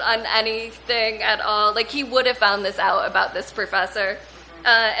research on anything at all, like, he would have found this out about this professor.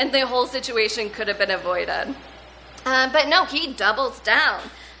 And the whole situation could have been avoided. But no, he doubles down.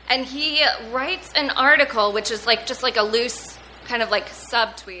 And he writes an article, which is, like, just, like, a loose kind of, like,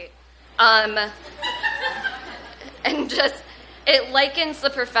 subtweet. And just, it likens the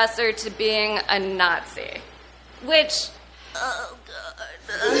professor to being a Nazi. Which, oh, God.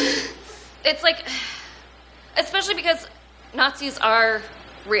 It's like, especially because Nazis are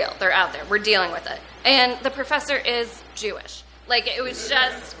real. They're out there. We're dealing with it. And the professor is Jewish. Like, it was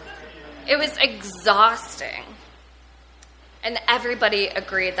exhausting. And everybody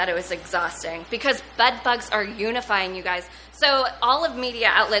agreed that it was exhausting because bed bugs are unifying, you guys. So all of media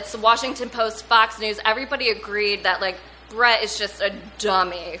outlets, the Washington Post, Fox News, everybody agreed that, like, Brett is just a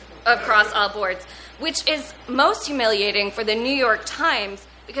dummy across all boards, which is most humiliating for the New York Times,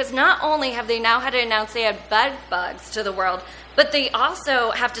 because not only have they now had to announce they had bed bugs to the world, but they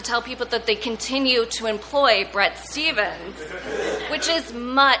also have to tell people that they continue to employ Brett Stevens, which is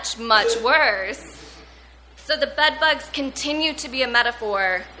much, much worse. So the bed bugs continue to be a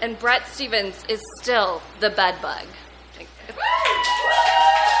metaphor, and Brett Stevens is still the bed bug.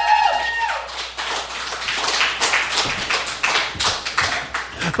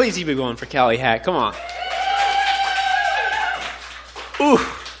 Please keep it going for Callie Hack. Come on. Ooh.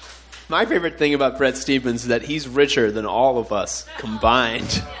 My favorite thing about Brett Stevens is that he's richer than all of us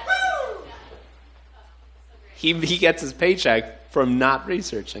combined. He gets his paycheck from not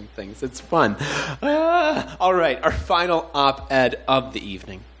researching things. It's fun. All right, our final op-ed of the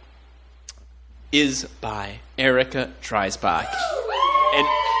evening is by Erica Dreisbach. And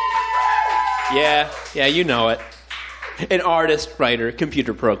yeah, you know it. An artist, writer,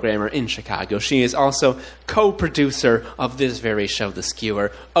 computer programmer in Chicago. She is also co-producer of this very show, The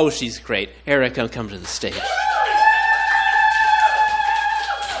Skewer. Oh, she's great. Erica, come to the stage.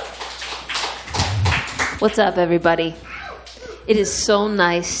 What's up, everybody? It is so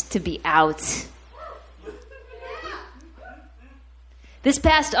nice to be out. This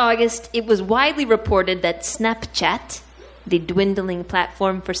past August, it was widely reported that Snapchat the dwindling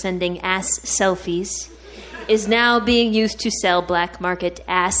platform for sending ass selfies, is now being used to sell black market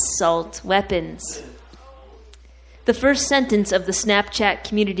assault weapons. The first sentence of the Snapchat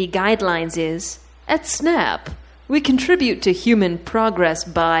community guidelines is, "At Snap, we contribute to human progress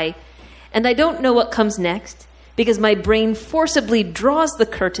by..." And I don't know what comes next, because my brain forcibly draws the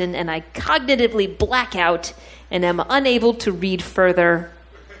curtain and I cognitively black out and am unable to read further.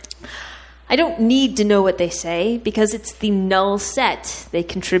 I don't need to know what they say, because it's the null set. They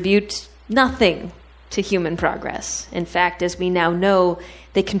contribute nothing to human progress. In fact, as we now know,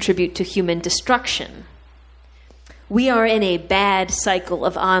 they contribute to human destruction. We are in a bad cycle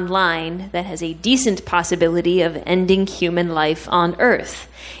of online that has a decent possibility of ending human life on Earth.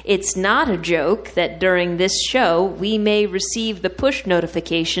 It's not a joke that during this show, we may receive the push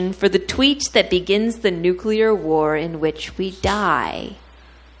notification for the tweet that begins the nuclear war in which we die.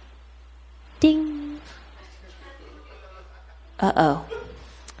 Ding. Uh-oh.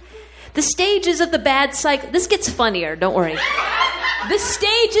 The stages of the bad cycle... This gets funnier, don't worry. The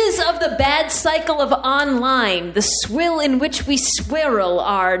stages of the bad cycle of online, the swill in which we swirl,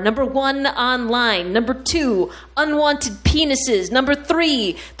 are: number 1, online; number 2, unwanted penises; number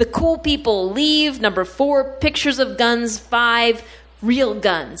 3, the cool people leave; number 4, pictures of guns; 5, real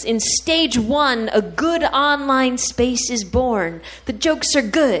guns. In stage 1, a good online space is born. The jokes are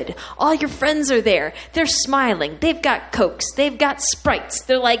good. All your friends are there. They're smiling. They've got Cokes. They've got Sprites.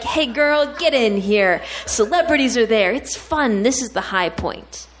 They're like, "Hey girl, get in here." Celebrities are there. It's fun. This is the high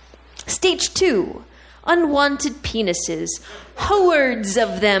point. Stage 2, unwanted penises. Hordes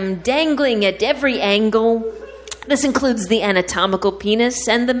of them dangling at every angle. This includes the anatomical penis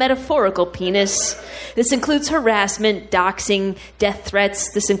and the metaphorical penis. This includes harassment, doxing, death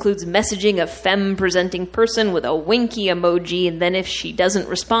threats. This includes messaging a femme-presenting person with a winky emoji, and then if she doesn't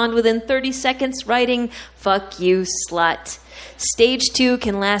respond within 30 seconds, writing, "Fuck you, slut." Stage 2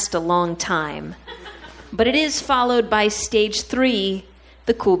 can last a long time. But it is followed by stage 3,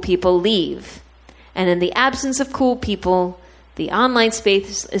 the cool people leave. And in the absence of cool people, the online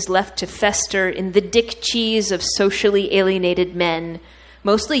space is left to fester in the dick cheese of socially alienated men,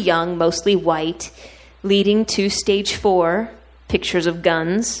 mostly young, mostly white, leading to stage 4, pictures of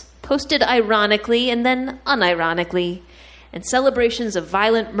guns, posted ironically and then unironically, and celebrations of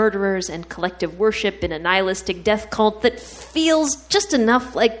violent murderers and collective worship in a nihilistic death cult that feels just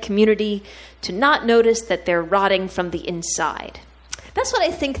enough like community to not notice that they're rotting from the inside. That's what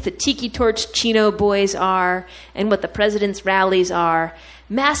I think the Tiki Torch Chino boys are, and what the president's rallies are.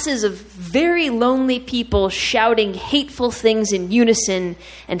 Masses of very lonely people shouting hateful things in unison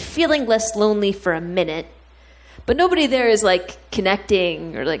and feeling less lonely for a minute. But nobody there is like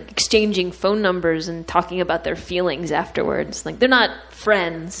connecting or like exchanging phone numbers and talking about their feelings afterwards. Like, they're not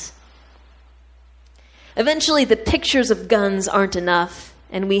friends. Eventually, the pictures of guns aren't enough,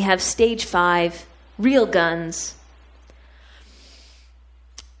 and we have stage 5, real guns.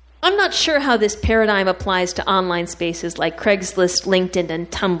 I'm not sure how this paradigm applies to online spaces like Craigslist, LinkedIn, and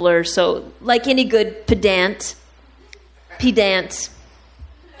Tumblr. So, like any good pedant,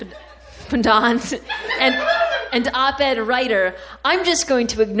 and op-ed writer, I'm just going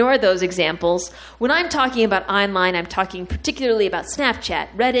to ignore those examples. When I'm talking about online, I'm talking particularly about Snapchat,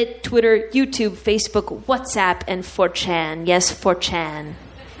 Reddit, Twitter, YouTube, Facebook, WhatsApp, and 4chan. Yes, 4chan.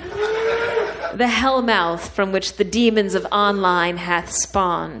 The hellmouth from which the demons of online hath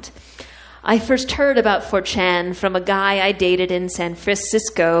spawned. I first heard about 4chan from a guy I dated in San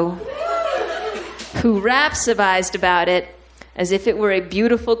Francisco who rhapsodized about it as if it were a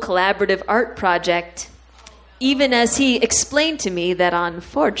beautiful collaborative art project, even as he explained to me that on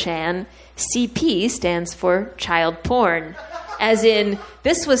 4chan, CP stands for child porn. As in,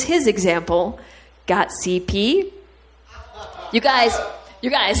 this was his example. Got CP? You guys,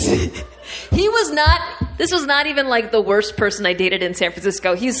 this was not even like the worst person I dated in San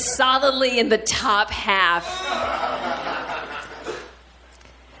Francisco. He's solidly in the top half.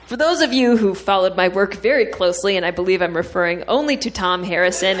 For those of you who followed my work very closely, and I believe I'm referring only to Tom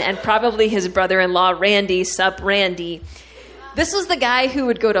Harrison and probably his brother-in-law, Randy, sup Randy. This was the guy who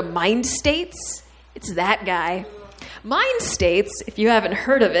would go to Mind States. It's that guy. Mind States, if you haven't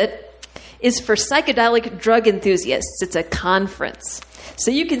heard of it, is for psychedelic drug enthusiasts. It's a conference.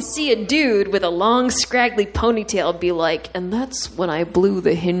 So you can see a dude with a long, scraggly ponytail be like, "And that's when I blew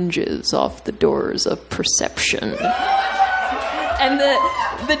the hinges off the doors of perception." And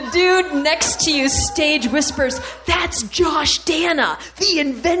the dude next to you stage whispers, "That's Josh Dana, the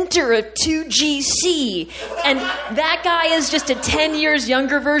inventor of 2GC." And that guy is just a 10 years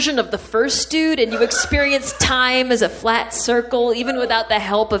younger version of the first dude, and you experience time as a flat circle, even without the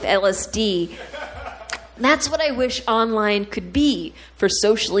help of LSD. That's what I wish online could be for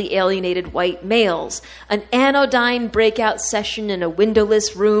socially alienated white males. An anodyne breakout session in a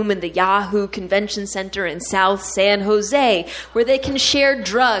windowless room in the Yahoo Convention Center in South San Jose, where they can share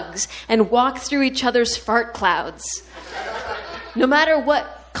drugs and walk through each other's fart clouds. No matter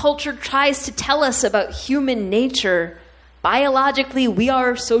what culture tries to tell us about human nature, biologically we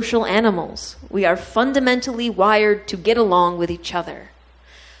are social animals. We are fundamentally wired to get along with each other.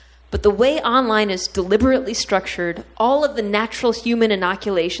 But the way online is deliberately structured, all of the natural human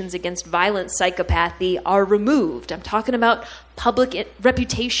inoculations against violent psychopathy are removed. I'm talking about public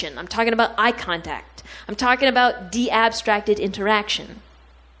reputation. I'm talking about eye contact. I'm talking about de-abstracted interaction.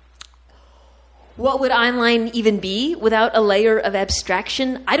 What would online even be without a layer of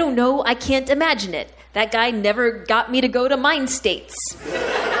abstraction? I don't know. I can't imagine it. That guy never got me to go to mind states.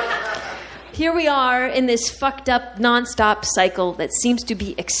 Here we are in this fucked up nonstop cycle that seems to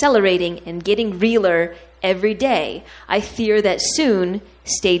be accelerating and getting realer every day. I fear that soon,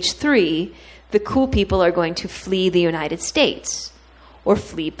 stage 3, the cool people are going to flee the United States or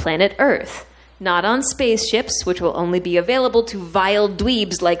flee planet Earth. Not on spaceships, which will only be available to vile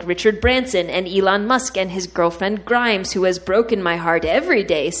dweebs like Richard Branson and Elon Musk and his girlfriend Grimes, who has broken my heart every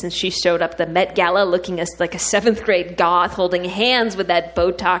day since she showed up at the Met Gala looking like a 7th grade goth holding hands with that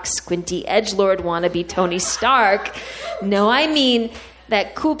Botox squinty edgelord wannabe Tony Stark. No, I mean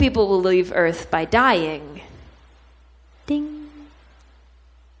that cool people will leave Earth by dying. Ding.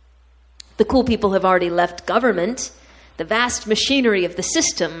 The cool people have already left government. The vast machinery of the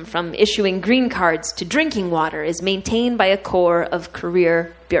system, from issuing green cards to drinking water, is maintained by a core of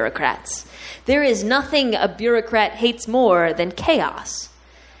career bureaucrats. There is nothing a bureaucrat hates more than chaos.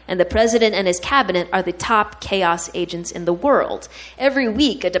 And the president and his cabinet are the top chaos agents in the world. Every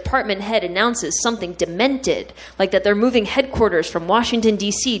week, a department head announces something demented, like that they're moving headquarters from Washington,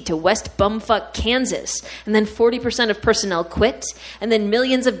 D.C. to West Bumfuck, Kansas, and then 40% of personnel quit, and then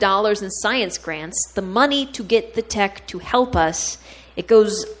millions of dollars in science grants, the money to get the tech to help us, it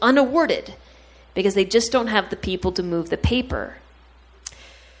goes unawarded because they just don't have the people to move the paper.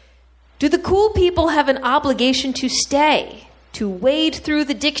 Do the cool people have an obligation to stay? To wade through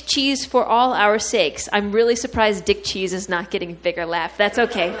the dick cheese for all our sakes? I'm really surprised dick cheese is not getting a bigger laugh. That's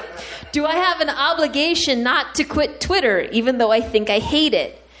okay. Do I have an obligation not to quit Twitter, even though I think I hate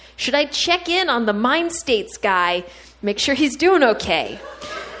it? Should I check in on the Mind States guy, make sure he's doing okay?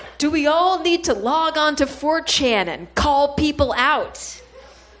 Do we all need to log on to 4chan and call people out?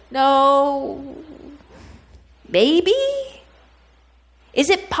 No. Maybe? Is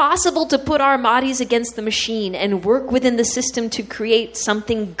it possible to put our bodies against the machine and work within the system to create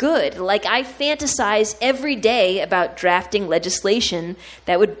something good? Like I fantasize every day about drafting legislation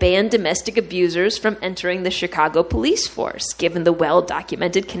that would ban domestic abusers from entering the Chicago police force, given the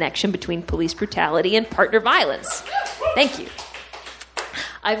well-documented connection between police brutality and partner violence. Thank you.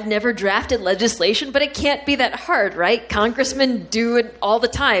 I've never drafted legislation, but it can't be that hard, right? Congressmen do it all the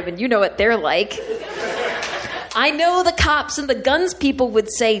time, and you know what they're like. I know the cops and the guns people would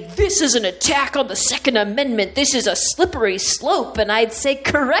say, this is an attack on the Second Amendment. This is a slippery slope. And I'd say,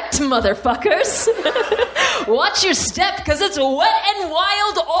 correct, motherfuckers. Watch your step, because it's wet and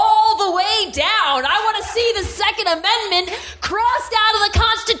wild all the way down. I want to see the Second Amendment crossed out of the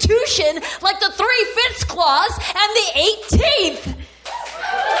Constitution like the 3/5 clause and the 18th.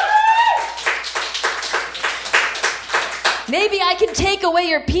 Maybe I can take away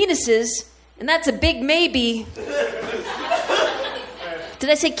your penises. And that's a big maybe. Did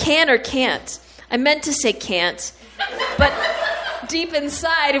I say can or can't? I meant to say can't. But deep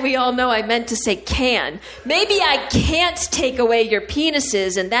inside, we all know I meant to say can. Maybe I can't take away your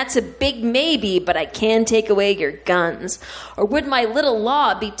penises, and that's a big maybe, but I can take away your guns. Or would my little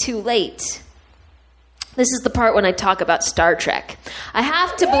law be too late? This is the part when I talk about Star Trek. I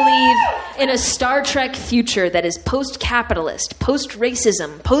have to believe in a Star Trek future that is post-capitalist,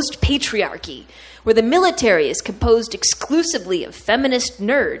 post-racism, post-patriarchy, where the military is composed exclusively of feminist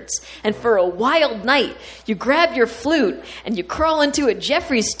nerds, and for a wild night, you grab your flute and you crawl into a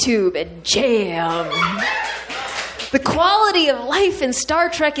Jeffries tube and jam. The quality of life in Star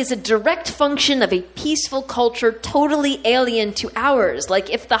Trek is a direct function of a peaceful culture totally alien to ours. Like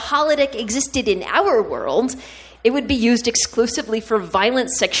if the holodeck existed in our world, it would be used exclusively for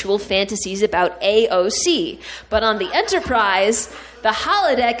violent sexual fantasies about AOC. But on the Enterprise, the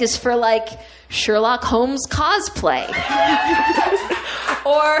holodeck is for like Sherlock Holmes cosplay.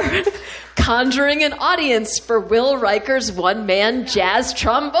 Or conjuring an audience for Will Riker's one-man jazz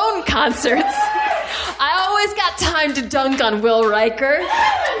trombone concerts. I always got time to dunk on Will Riker.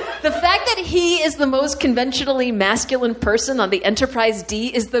 The fact that he is the most conventionally masculine person on the Enterprise D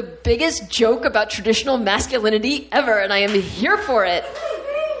is the biggest joke about traditional masculinity ever, and I am here for it.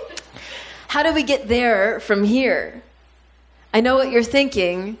 How do we get there from here? I know what you're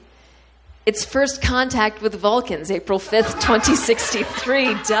thinking. It's first contact with Vulcans, April 5th,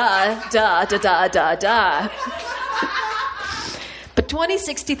 2063. Duh. But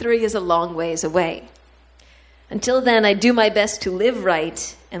 2063 is a long ways away. Until then, I do my best to live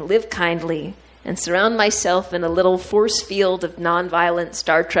right and live kindly and surround myself in a little force field of nonviolent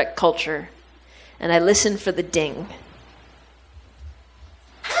Star Trek culture. And I listen for the ding.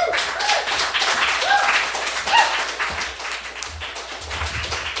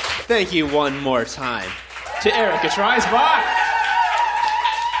 Thank you one more time to Erica Treisbach.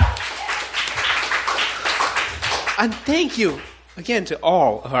 And thank you again to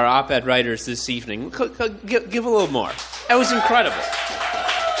all of our op-ed writers this evening. Give a little more. That was incredible.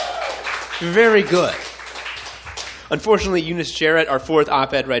 Very good. Unfortunately, Eunice Jarrett, our fourth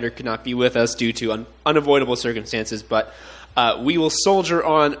op-ed writer, could not be with us due to unavoidable circumstances, but we will soldier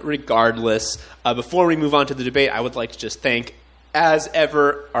on regardless. Before we move on to the debate, I would like to just thank, as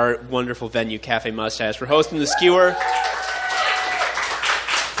ever, our wonderful venue, Cafe Mustache, for hosting the Skewer.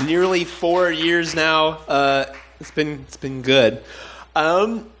 Nearly 4 years now. It's been good.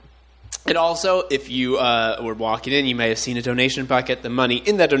 And also, if you were walking in, you may have seen a donation bucket. The money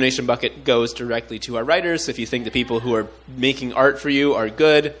in that donation bucket goes directly to our writers. So if you think the people who are making art for you are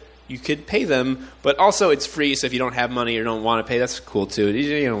good, you could pay them. But also, it's free, so if you don't have money or don't want to pay, that's cool too.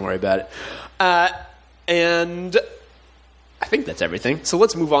 You don't worry about it. And I think that's everything. So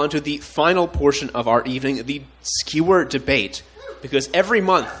let's move on to the final portion of our evening, the Skewer debate. Because every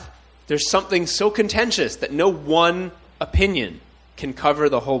month, there's something so contentious that no one opinion can cover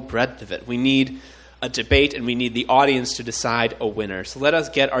the whole breadth of it. We need a debate, and we need the audience to decide a winner. So let us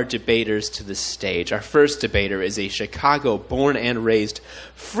get our debaters to the stage. Our first debater is a Chicago-born and raised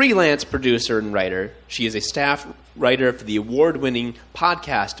freelance producer and writer. She is a staff writer for the award-winning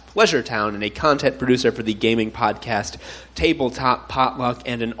podcast Pleasure Town and a content producer for the gaming podcast Tabletop Potluck,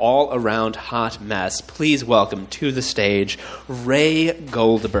 and an all-around hot mess. Please welcome to the stage Ray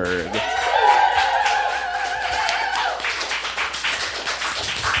Goldberg.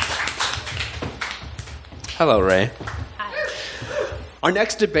 Hello, Ray. Hi. Our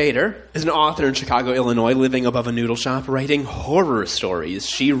next debater is an author in Chicago, Illinois, living above a noodle shop, writing horror stories.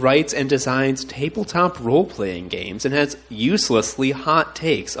 She writes and designs tabletop role-playing games and has uselessly hot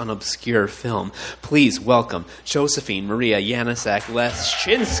takes on obscure film. Please welcome Josephine Maria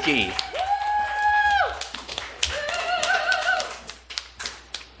Janasek-Leschinski.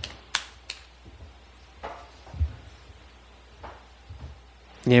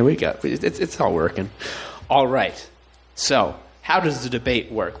 Yeah, we got it's all working. All right. So, how does the debate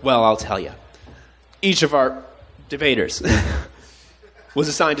work? Well, I'll tell you. Each of our debaters was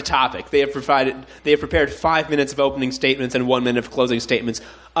assigned a topic. They have prepared 5 minutes of opening statements and 1 minute of closing statements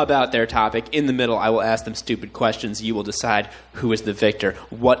about their topic. In the middle, I will ask them stupid questions. You will decide who is the victor.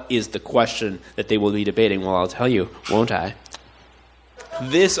 What is the question that they will be debating? Well, I'll tell you, won't I?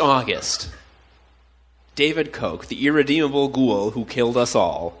 This August, David Koch, the irredeemable ghoul who killed us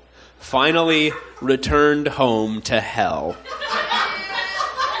all, finally returned home to hell.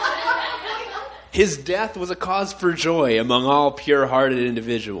 His death was a cause for joy among all pure-hearted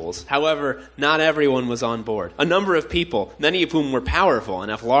individuals. However, not everyone was on board. A number of people, many of whom were powerful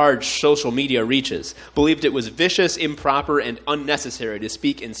and have large social media reaches, believed it was vicious, improper, and unnecessary to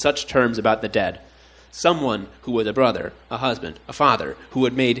speak in such terms about the dead. Someone who was a brother, a husband, a father, who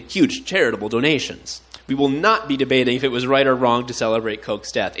had made huge charitable donations. We will not be debating if it was right or wrong to celebrate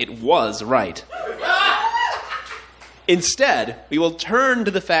Koch's death. It was right. Instead, we will turn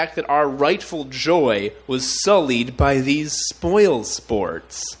to the fact that our rightful joy was sullied by these spoil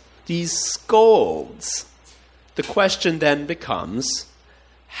sports, these scolds. The question then becomes,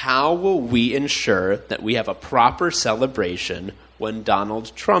 how will we ensure that we have a proper celebration when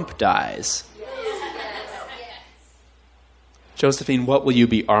Donald Trump dies? Josephine, what will you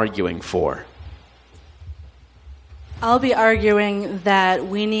be arguing for? I'll be arguing that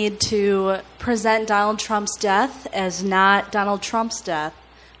we need to present Donald Trump's death as not Donald Trump's death,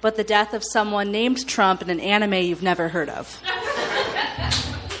 but the death of someone named Trump in an anime you've never heard of.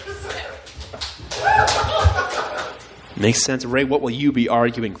 Makes sense. Ray, what will you be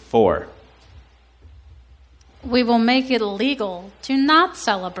arguing for? We will make it illegal to not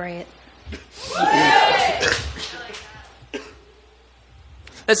celebrate.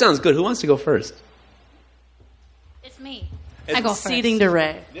 That sounds good. Who wants to go first? It's me. I go first. Ceding to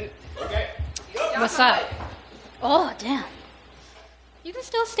Ray. Okay. What's up? Oh, damn. You can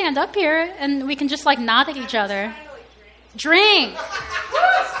still stand up here, and we can just, nod at each other. Drink!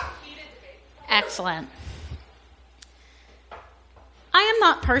 Excellent. I am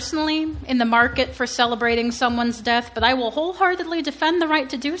not personally in the market for celebrating someone's death, but I will wholeheartedly defend the right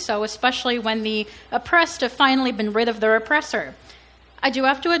to do so, especially when the oppressed have finally been rid of their oppressor. I do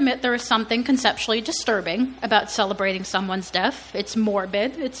have to admit there is something conceptually disturbing about celebrating someone's death. It's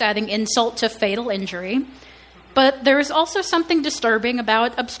morbid, it's adding insult to fatal injury. But there is also something disturbing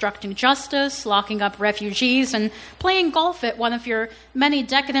about obstructing justice, locking up refugees, and playing golf at one of your many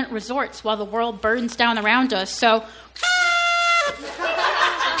decadent resorts while the world burns down around us. So,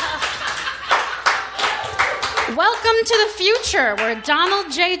 welcome to the future where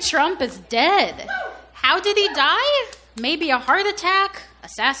Donald J. Trump is dead. How did he die? Maybe a heart attack,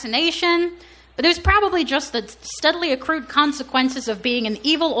 assassination, but it was probably just the steadily accrued consequences of being an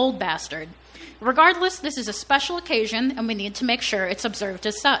evil old bastard. Regardless, this is a special occasion, and we need to make sure it's observed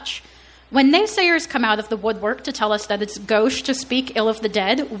as such. When naysayers come out of the woodwork to tell us that it's gauche to speak ill of the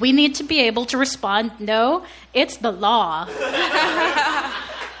dead, we need to be able to respond, no, it's the law.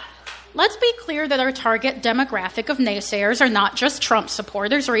 Let's be clear that our target demographic of naysayers are not just Trump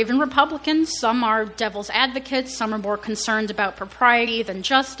supporters or even Republicans. Some are devil's advocates, some are more concerned about propriety than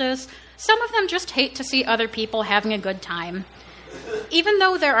justice. Some of them just hate to see other people having a good time. Even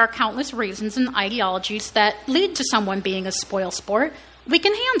though there are countless reasons and ideologies that lead to someone being a spoilsport, we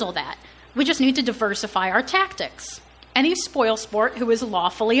can handle that. We just need to diversify our tactics. Any spoilsport who is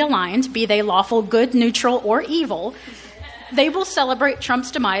lawfully aligned, be they lawful good, neutral, or evil, they will celebrate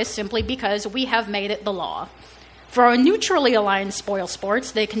Trump's demise simply because we have made it the law. For our neutrally aligned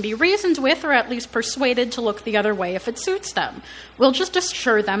spoilsports, they can be reasoned with or at least persuaded to look the other way if it suits them. We'll just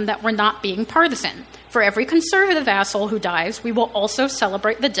assure them that we're not being partisan. For every conservative asshole who dies, we will also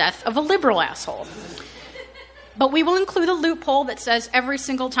celebrate the death of a liberal asshole. But we will include a loophole that says every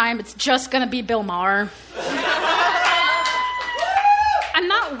single time it's just going to be Bill Maher. I'm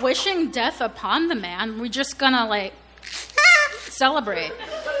not wishing death upon the man. We're just going to, celebrate.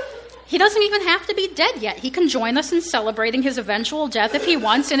 He doesn't even have to be dead yet. He can join us in celebrating his eventual death if he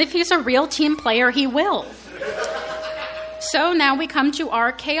wants, and if he's a real team player, he will. So now we come to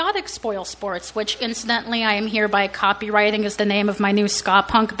our chaotic spoil sports, which incidentally I am hereby copywriting as the name of my new ska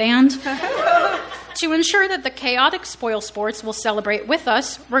punk band. To ensure that the chaotic spoil sports will celebrate with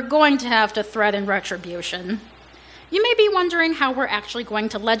us, we're going to have to threaten retribution. You may be wondering how we're actually going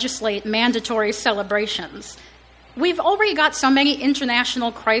to legislate mandatory celebrations. We've already got so many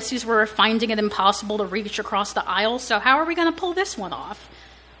international crises where we're finding it impossible to reach across the aisle, so how are we going to pull this one off?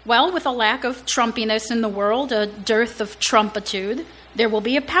 Well, with a lack of Trumpiness in the world, a dearth of Trumpitude, there will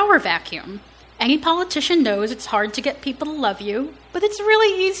be a power vacuum. Any politician knows it's hard to get people to love you, but it's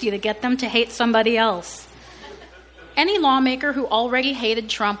really easy to get them to hate somebody else. Any lawmaker who already hated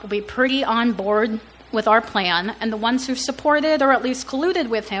Trump will be pretty on board with our plan, and the ones who supported or at least colluded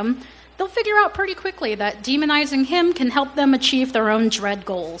with him, they'll figure out pretty quickly that demonizing him can help them achieve their own dread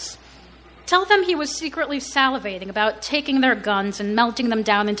goals. Tell them he was secretly salivating about taking their guns and melting them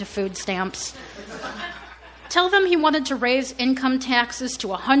down into food stamps. Tell them he wanted to raise income taxes to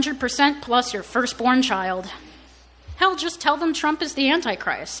 100% plus your firstborn child. Hell, just tell them Trump is the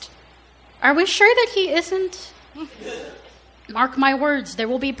Antichrist. Are we sure that he isn't? Mark my words, there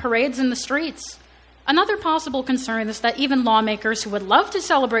will be parades in the streets. Another possible concern is that even lawmakers who would love to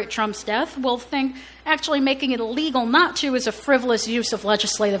celebrate Trump's death will think actually making it illegal not to is a frivolous use of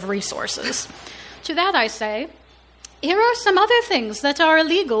legislative resources. To that I say, here are some other things that are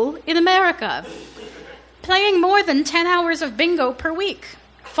illegal in America. Playing more than 10 hours of bingo per week,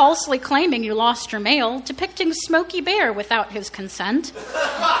 falsely claiming you lost your mail, depicting Smokey Bear without his consent,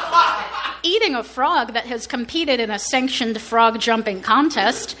 eating a frog that has competed in a sanctioned frog jumping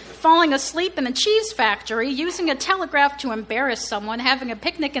contest, falling asleep in a cheese factory, using a telegraph to embarrass someone, having a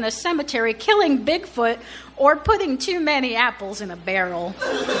picnic in a cemetery, killing Bigfoot, or putting too many apples in a barrel.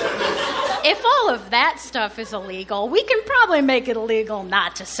 If all of that stuff is illegal, we can probably make it illegal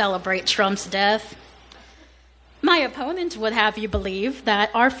not to celebrate Trump's death. My opponent would have you believe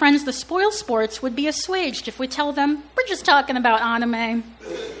that our friends the spoil sports would be assuaged if we tell them we're just talking about anime.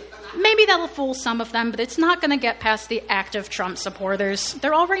 Maybe that'll fool some of them, but it's not going to get past the active Trump supporters.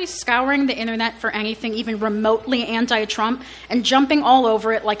 They're already scouring the internet for anything even remotely anti-Trump and jumping all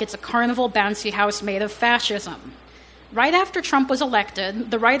over it like it's a carnival bouncy house made of fascism. Right after Trump was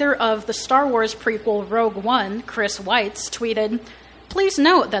elected, the writer of the Star Wars prequel Rogue One, Chris Weitz, tweeted, "Please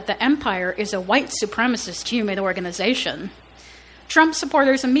note that the Empire is a white supremacist human organization." Trump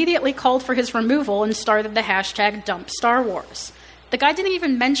supporters immediately called for his removal and started the hashtag #DumpStarWars. The guy didn't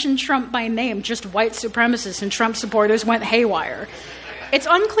even mention Trump by name, just white supremacists, and Trump supporters went haywire. It's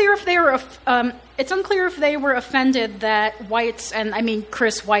unclear if they were offended that whites, and I mean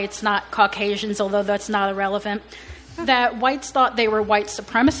Chris White's not Caucasians, although that's not irrelevant, that whites thought they were white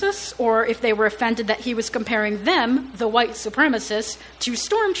supremacists, or if they were offended that he was comparing them, the white supremacists, to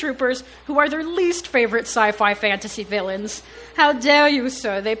stormtroopers, who are their least favorite sci-fi fantasy villains. How dare you,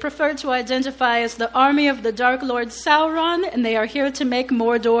 sir? They prefer to identify as the army of the Dark Lord Sauron, and they are here to make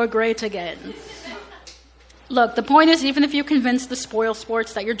Mordor great again. Look, the point is, even if you convince the spoil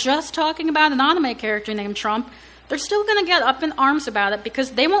sports that you're just talking about an anime character named Trump, they're still going to get up in arms about it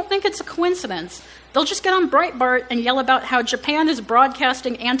because they won't think it's a coincidence. They'll just get on Breitbart and yell about how Japan is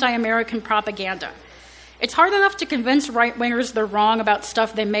broadcasting anti-American propaganda. It's hard enough to convince right-wingers they're wrong about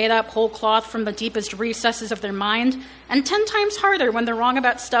stuff they made up whole cloth from the deepest recesses of their mind, and 10 times harder when they're wrong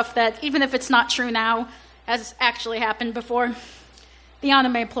about stuff that, even if it's not true now, has actually happened before. The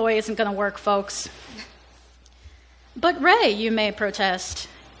anime ploy isn't going to work, folks. But Ray, you may protest,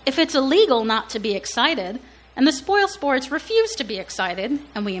 if it's illegal not to be excited, and the spoil sports refuse to be excited,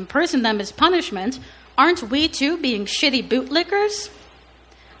 and we imprison them as punishment, aren't we too being shitty bootlickers?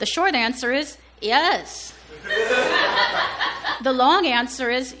 The short answer is yes. The long answer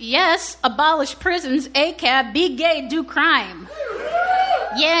is yes, abolish prisons, ACAB, be gay, do crime.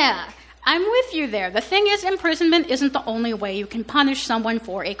 Yeah, I'm with you there. The thing is, imprisonment isn't the only way you can punish someone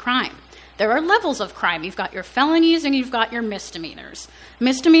for a crime. There are levels of crime. You've got your felonies and you've got your misdemeanors.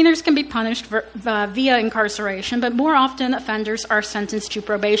 Misdemeanors can be punished via incarceration, but more often offenders are sentenced to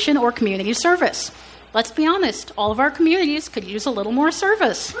probation or community service. Let's be honest, all of our communities could use a little more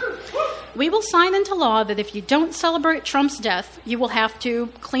service. We will sign into law that if you don't celebrate Trump's death, you will have to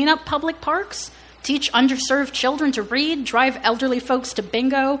clean up public parks, teach underserved children to read, drive elderly folks to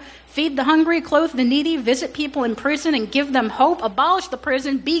bingo, feed the hungry, clothe the needy, visit people in prison and give them hope, abolish the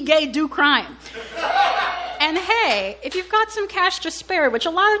prison, be gay, do crime. And hey, if you've got some cash to spare, which a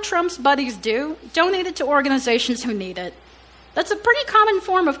lot of Trump's buddies do, donate it to organizations who need it. That's a pretty common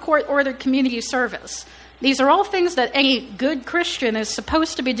form of court-ordered community service. These are all things that any good Christian is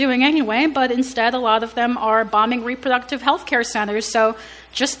supposed to be doing anyway, but instead a lot of them are bombing reproductive health care centers, so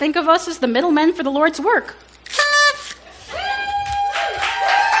just think of us as the middlemen for the Lord's work.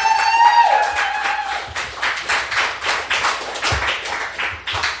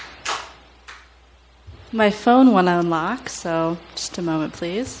 My phone went unlock, so just a moment,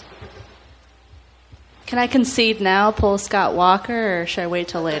 please. Can I concede now, pull Scott Walker, or should I wait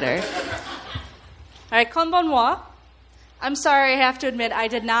till later? All right, konbanwa. I'm sorry, I have to admit, I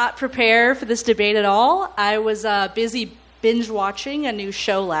did not prepare for this debate at all. I was busy binge-watching a new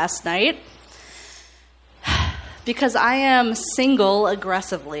show last night. Because I am single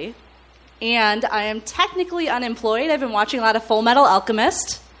aggressively, and I am technically unemployed. I've been watching a lot of Full Metal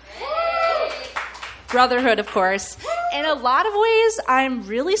Alchemist. Brotherhood, of course. In a lot of ways, I'm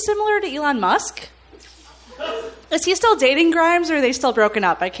really similar to Elon Musk. Is he still dating Grimes, or are they still broken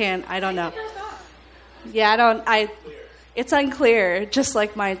up? I don't know. Yeah, it's unclear, just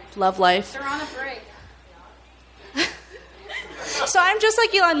like my love life. They're on a break. So I'm just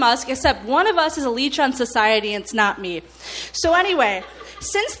like Elon Musk, except one of us is a leech on society, and it's not me. So anyway,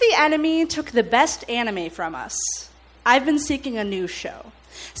 since the enemy took the best anime from us, I've been seeking a new show.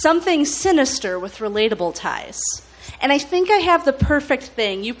 Something sinister with relatable ties. And I think I have the perfect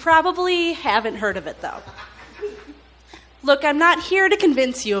thing. You probably haven't heard of it, though. Look, I'm not here to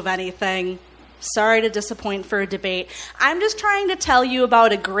convince you of anything. Sorry to disappoint for a debate. I'm just trying to tell you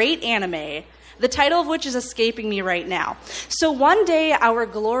about a great anime, the title of which is escaping me right now. So one day, our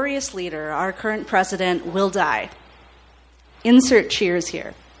glorious leader, our current president, will die. Insert cheers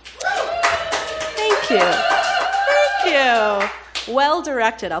here. Thank you. Thank you. Well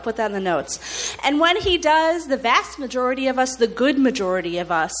directed. I'll put that in the notes. And when he does, the vast majority of us, the good majority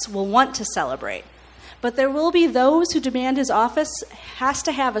of us, will want to celebrate. But there will be those who demand his office has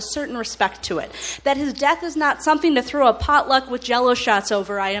to have a certain respect to it. That his death is not something to throw a potluck with Jell-O shots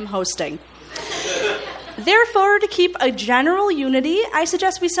over I am hosting. Therefore, to keep a general unity, I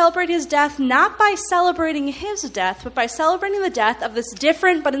suggest we celebrate his death not by celebrating his death, but by celebrating the death of this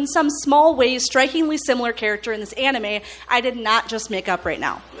different, but in some small ways strikingly similar character in this anime I did not just make up right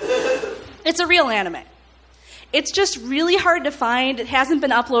now. It's a real anime. It's just really hard to find. It hasn't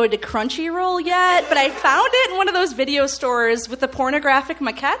been uploaded to Crunchyroll yet, but I found it in one of those video stores with the pornographic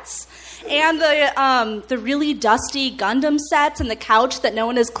maquettes and the really dusty Gundam sets and the couch that no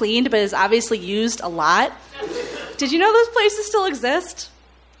one has cleaned but is obviously used a lot. Did you know those places still exist?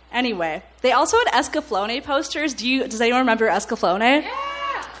 Anyway, they also had Escaflowne posters. Does anyone remember Escaflowne?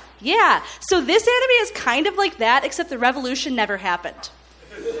 Yeah! Yeah, so this anime is kind of like that, except the revolution never happened.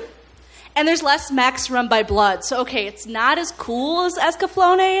 And there's less mechs run by blood. So, okay, it's not as cool as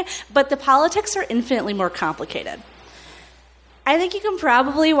Escaflowne, but the politics are infinitely more complicated. I think you can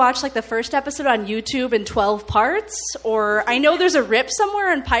probably watch like the first episode on YouTube in 12 parts, or I know there's a rip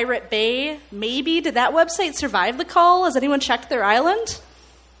somewhere in Pirate Bay. Maybe. Did that website survive the call? Has anyone checked their island?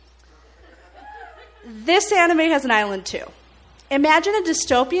 This anime has an island too. Imagine a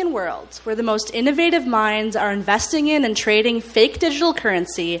dystopian world where the most innovative minds are investing in and trading fake digital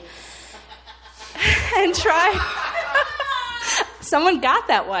currency and someone got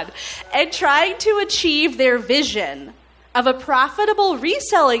that one, and trying to achieve their vision of a profitable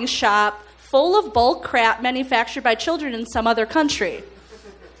reselling shop full of bulk crap manufactured by children in some other country.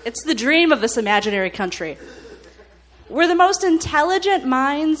 It's the dream of this imaginary country, where the most intelligent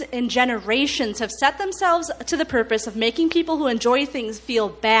minds in generations have set themselves to the purpose of making people who enjoy things feel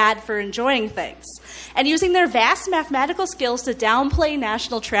bad for enjoying things, and using their vast mathematical skills to downplay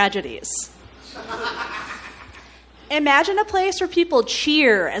national tragedies. Imagine a place where people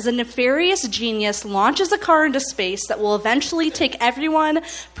cheer as a nefarious genius launches a car into space that will eventually take everyone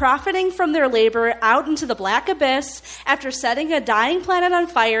profiting from their labor out into the black abyss after setting a dying planet on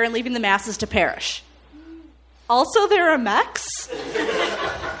fire and leaving the masses to perish. Also, there are mechs.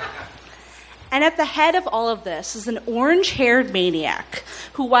 And at the head of all of this is an orange-haired maniac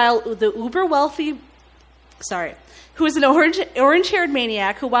who the uber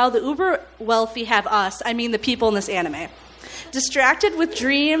wealthy have us, I mean the people in this anime, distracted with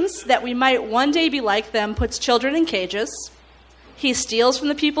dreams that we might one day be like them, puts children in cages. He steals from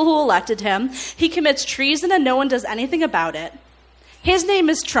the people who elected him. He commits treason and no one does anything about it. His name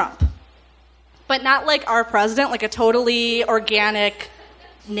is Trump, but not like our president, like a totally organic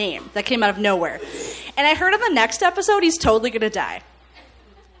name that came out of nowhere. And I heard in the next episode he's totally going to die.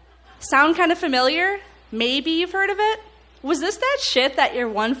 Sound kind of familiar? Maybe you've heard of it? Was this that shit that your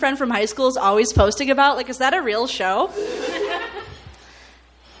one friend from high school is always posting about? Like, is that a real show?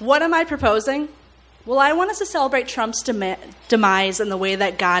 What am I proposing? Well, I want us to celebrate Trump's demise in the way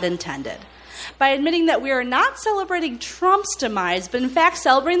that God intended, by admitting that we are not celebrating Trump's demise, but in fact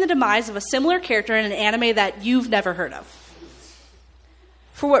celebrating the demise of a similar character in an anime that you've never heard of.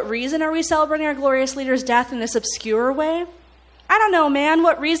 For what reason are we celebrating our glorious leader's death in this obscure way? I don't know, man.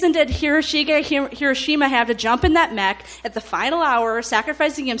 What reason did Hiroshima have to jump in that mech at the final hour,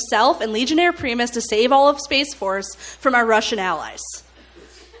 sacrificing himself and Legionnaire Primus to save all of Space Force from our Russian allies?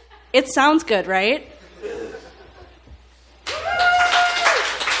 It sounds good, right?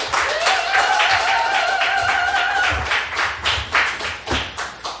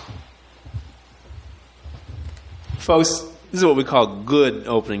 Folks, this is what we call good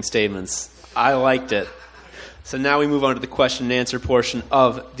opening statements. I liked it. So now we move on to the question and answer portion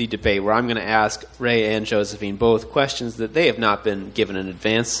of the debate, where I'm going to ask Ray and Josephine both questions that they have not been given in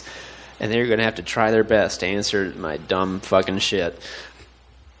advance, and they're going to have to try their best to answer my dumb fucking shit.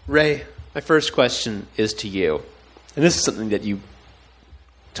 Ray, my first question is to you, and this is something that you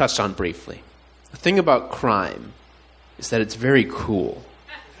touched on briefly. The thing about crime is that it's very cool.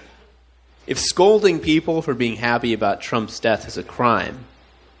 If scolding people for being happy about Trump's death is a crime,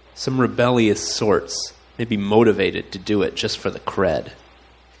 some rebellious sorts may be motivated to do it just for the cred.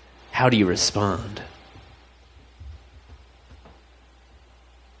 How do you respond?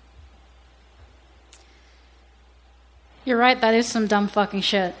 You're right, that is some dumb fucking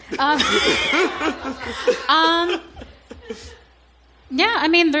shit. Yeah, I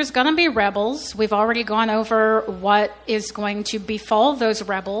mean, there's going to be rebels. We've already gone over what is going to befall those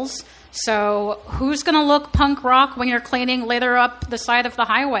rebels. So who's going to look punk rock when you're cleaning litter up the side of the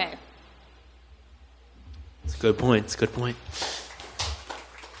highway? It's a good point. It's a good point.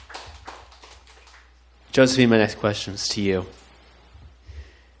 Josephine, my next question is to you.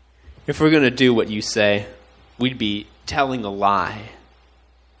 If we're going to do what you say, we'd be telling a lie.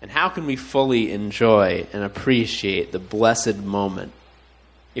 And how can we fully enjoy and appreciate the blessed moment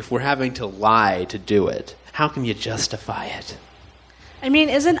if we're having to lie to do it? How can you justify it? I mean,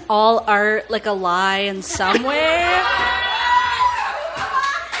 isn't all art like a lie in some way?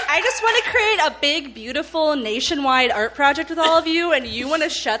 I just want to create a big, beautiful, nationwide art project with all of you, and you want to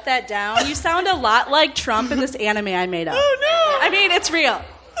shut that down? You sound a lot like Trump in this anime I made up. Oh, no! I mean, it's real.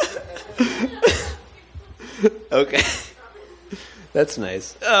 Okay. That's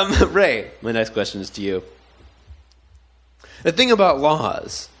nice. Ray, my next question is to you. The thing about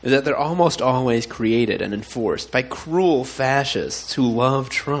laws is that they're almost always created and enforced by cruel fascists who love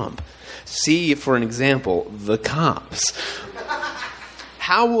Trump. See, for an example, the cops.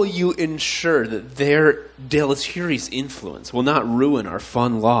 How will you ensure that their deleterious influence will not ruin our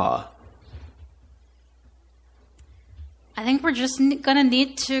fun law? I think we're just going to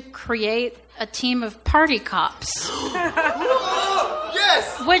need to create a team of party cops.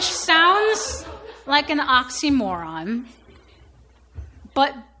 Yes! Which sounds like an oxymoron.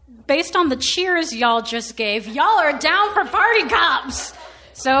 But based on the cheers y'all just gave, y'all are down for party cops.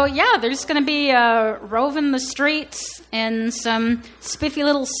 So, yeah, there's going to be roving the streets in some spiffy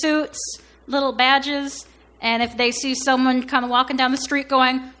little suits, little badges. And if they see someone kind of walking down the street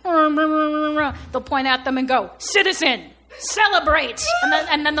going, they'll point at them and go, "Citizen, celebrate!"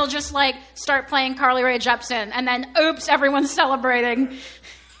 And then they'll just, like, start playing Carly Rae Jepsen. And then, oops, everyone's celebrating.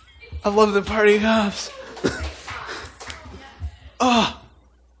 I love the party cops. Oh,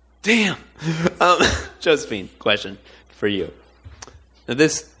 damn. Josephine, question for you. Now,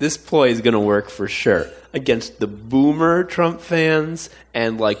 this ploy is going to work for sure against the boomer Trump fans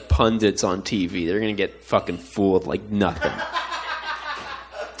and, like, pundits on TV. They're going to get fucking fooled like nothing.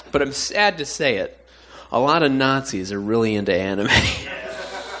 But I'm sad to say it. A lot of Nazis are really into anime.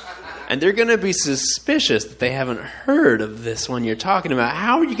 And they're going to be suspicious that they haven't heard of this one you're talking about.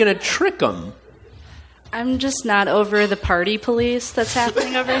 How are you going to trick them? I'm just not over the party police that's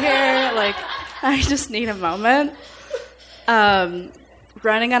happening over here. Like, I just need a moment.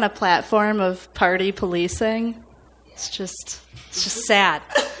 Running on a platform of party policing, it's just sad.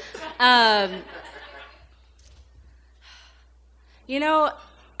 I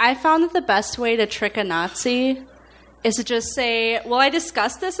found that the best way to trick a Nazi is to just say, "Well, I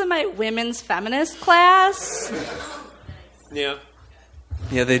discussed this in my women's feminist class." Yeah.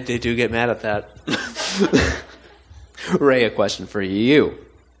 Yeah, they do get mad at that. Ray, a question for you.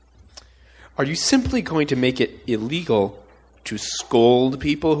 Are you simply going to make it illegal to scold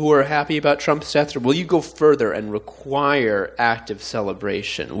people who are happy about Trump's death, or will you go further and require active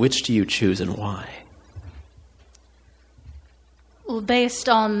celebration? Which do you choose and why? Well, based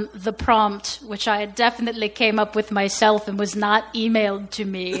on the prompt, which I definitely came up with myself and was not emailed to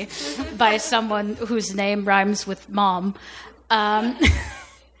me by someone whose name rhymes with mom, I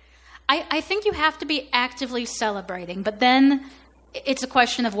think you have to be actively celebrating, but then it's a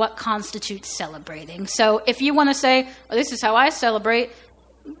question of what constitutes celebrating. So if you want to say, "Oh, this is how I celebrate,"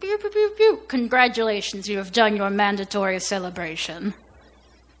 pew, pew, pew, pew, congratulations, you have done your mandatory celebration.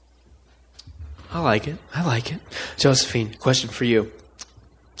 I like it. Josephine, question for you.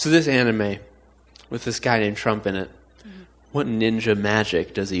 So this anime, with this guy named Trump in it, what ninja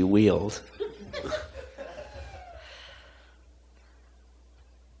magic does he wield?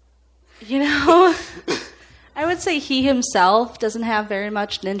 I would say he himself doesn't have very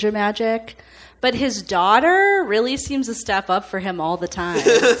much ninja magic, but his daughter really seems to step up for him all the time.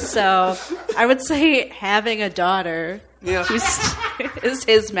 So I would say having a daughter is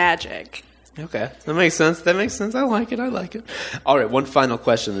his magic. Okay, that makes sense. I like it. All right, one final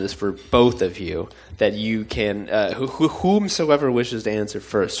question that is for both of you that you can, whomsoever wishes to answer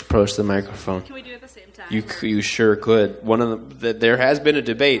first, approach the microphone. Can we do it at the same time? You sure could. There has been a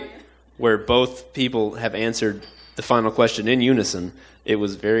debate where both people have answered the final question in unison. It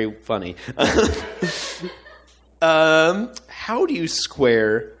was very funny. How do you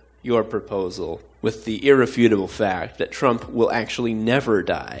square your proposal with the irrefutable fact that Trump will actually never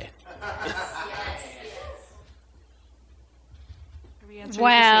die?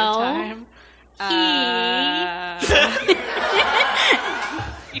 Well,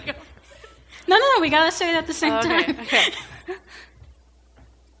 No, we gotta say it at the same time. Okay.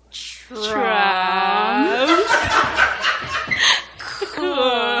 Trump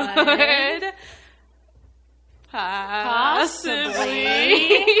could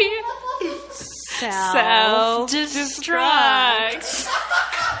possibly self-destruct.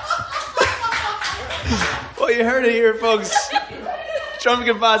 Well, you heard it here, folks. Trump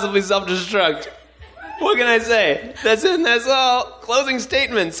can possibly self-destruct. What can I say? That's it. That's all. Closing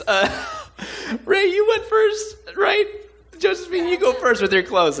statements. Ray, you went first, right? Josephine, you go first with your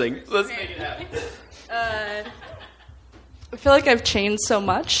closing. Let's make it happen. I feel like I've changed so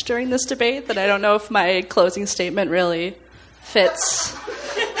much during this debate that I don't know if my closing statement really fits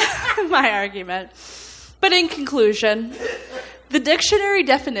my argument. But in conclusion, the dictionary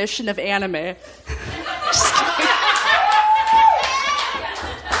definition of anime.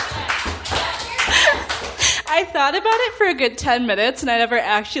 I thought about it for a good 10 minutes, and I never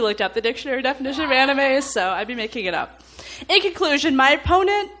actually looked up the dictionary definition of anime, so I'd be making it up. In conclusion, my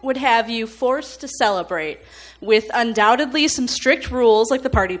opponent would have you forced to celebrate with undoubtedly some strict rules like the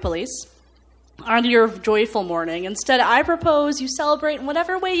party police on your joyful morning. Instead, I propose you celebrate in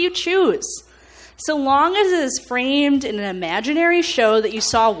whatever way you choose. So long as it is framed in an imaginary show that you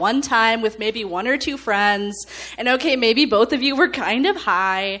saw one time with maybe one or two friends, and okay, maybe both of you were kind of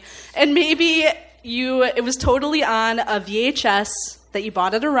high, and maybe it was totally on a VHS that you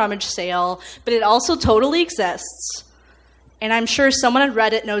bought at a rummage sale, but it also totally exists. And I'm sure someone on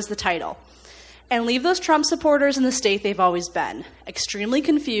Reddit knows the title. And leave those Trump supporters in the state they've always been, extremely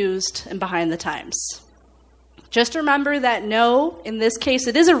confused and behind the times. Just remember that no, in this case,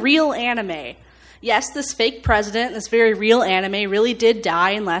 it is a real anime. Yes, this fake president, this very real anime, really did die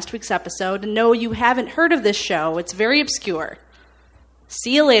in last week's episode. And no, you haven't heard of this show. It's very obscure.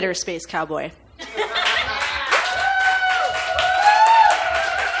 See you later, Space Cowboy.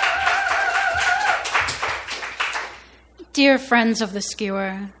 Dear friends of the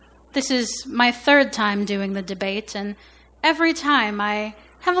Skewer, this is my third time doing the debate, and every time I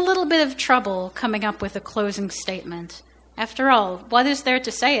have a little bit of trouble coming up with a closing statement. After all, what is there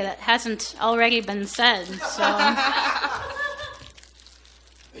to say that hasn't already been said? So,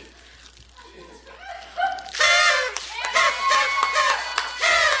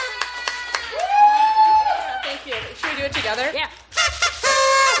 Thank you. Should we do it together? yeah.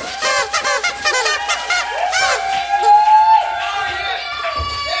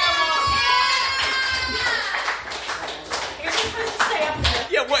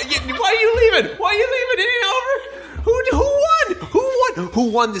 Yeah, why are you leaving? Why are you leaving? It ain't over.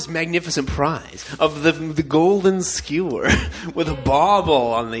 Who won this magnificent prize of the golden skewer with a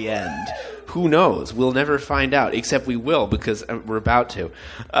bauble on the end? Who knows? We'll never find out, except we will, because we're about to.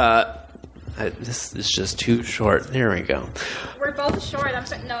 This is just too short. There we go. We're both short.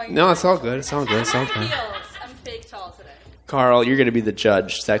 No, it's all good. It's all good. It's all good. I'm fake tall today. Carl, you're going to be the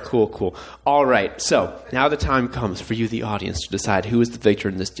judge. Is that cool? Cool. All right. So now the time comes for you, the audience, to decide who is the victor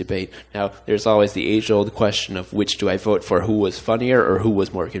in this debate. Now, there's always the age-old question of which do I vote for, who was funnier or who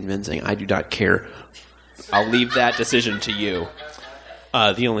was more convincing. I do not care. I'll leave that decision to you.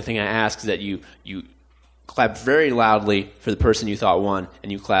 The only thing I ask is that you clap very loudly for the person you thought won,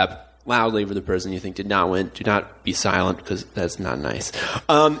 and you clap loudly for the person you think did not win. Do not be silent, because that's not nice.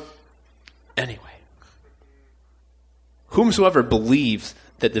 Anyway. Whomsoever believes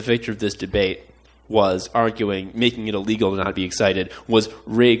that the victor of this debate was arguing, making it illegal to not be excited, was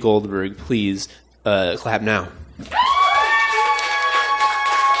Ray Goldberg. Please clap now.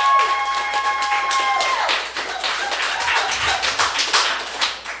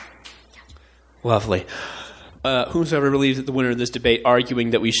 Lovely. Whomsoever believes that the winner of this debate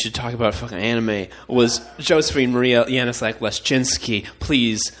arguing that we should talk about fucking anime was Josephine Maria Yanasak-Leszczynski.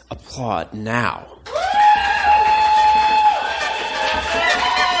 Please applaud now.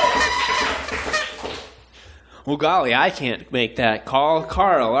 Well, golly, I can't make that call.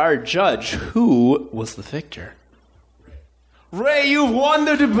 Carl, our judge, who was the victor? Ray, you've won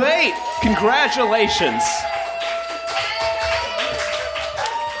the debate! Congratulations!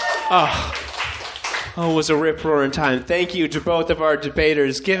 Oh, it was a rip-roaring time. Thank you to both of our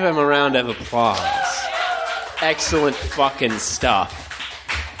debaters. Give them a round of applause. Excellent fucking stuff.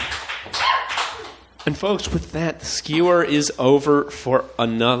 And folks, with that, the Skewer is over for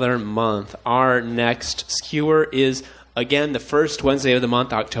another month. Our next Skewer is, again, the first Wednesday of the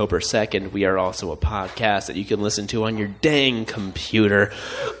month, October 2nd. We are also a podcast that you can listen to on your dang computer.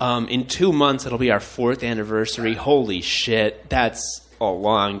 In 2 months, it'll be our 4th anniversary. Holy shit, that's a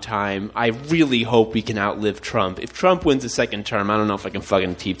long time. I really hope we can outlive Trump. If Trump wins a second term, I don't know if I can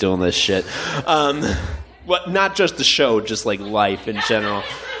fucking keep doing this shit. Not just the show, just like life in general.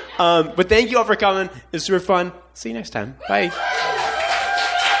 But thank you all for coming. It was super fun. See you next time. Bye.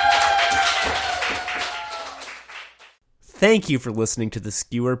 Thank you for listening to the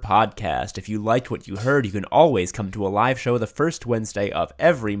Skewer Podcast. If you liked what you heard, you can always come to a live show the first Wednesday of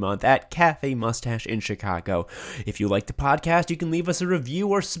every month at Cafe Mustache in Chicago. If you like the podcast, you can leave us a review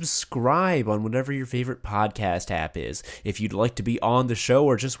or subscribe on whatever your favorite podcast app is. If you'd like to be on the show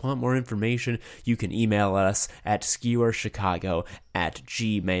or just want more information, you can email us at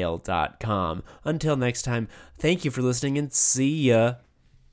skewerchicago@gmail.com. Until next time, thank you for listening and see ya.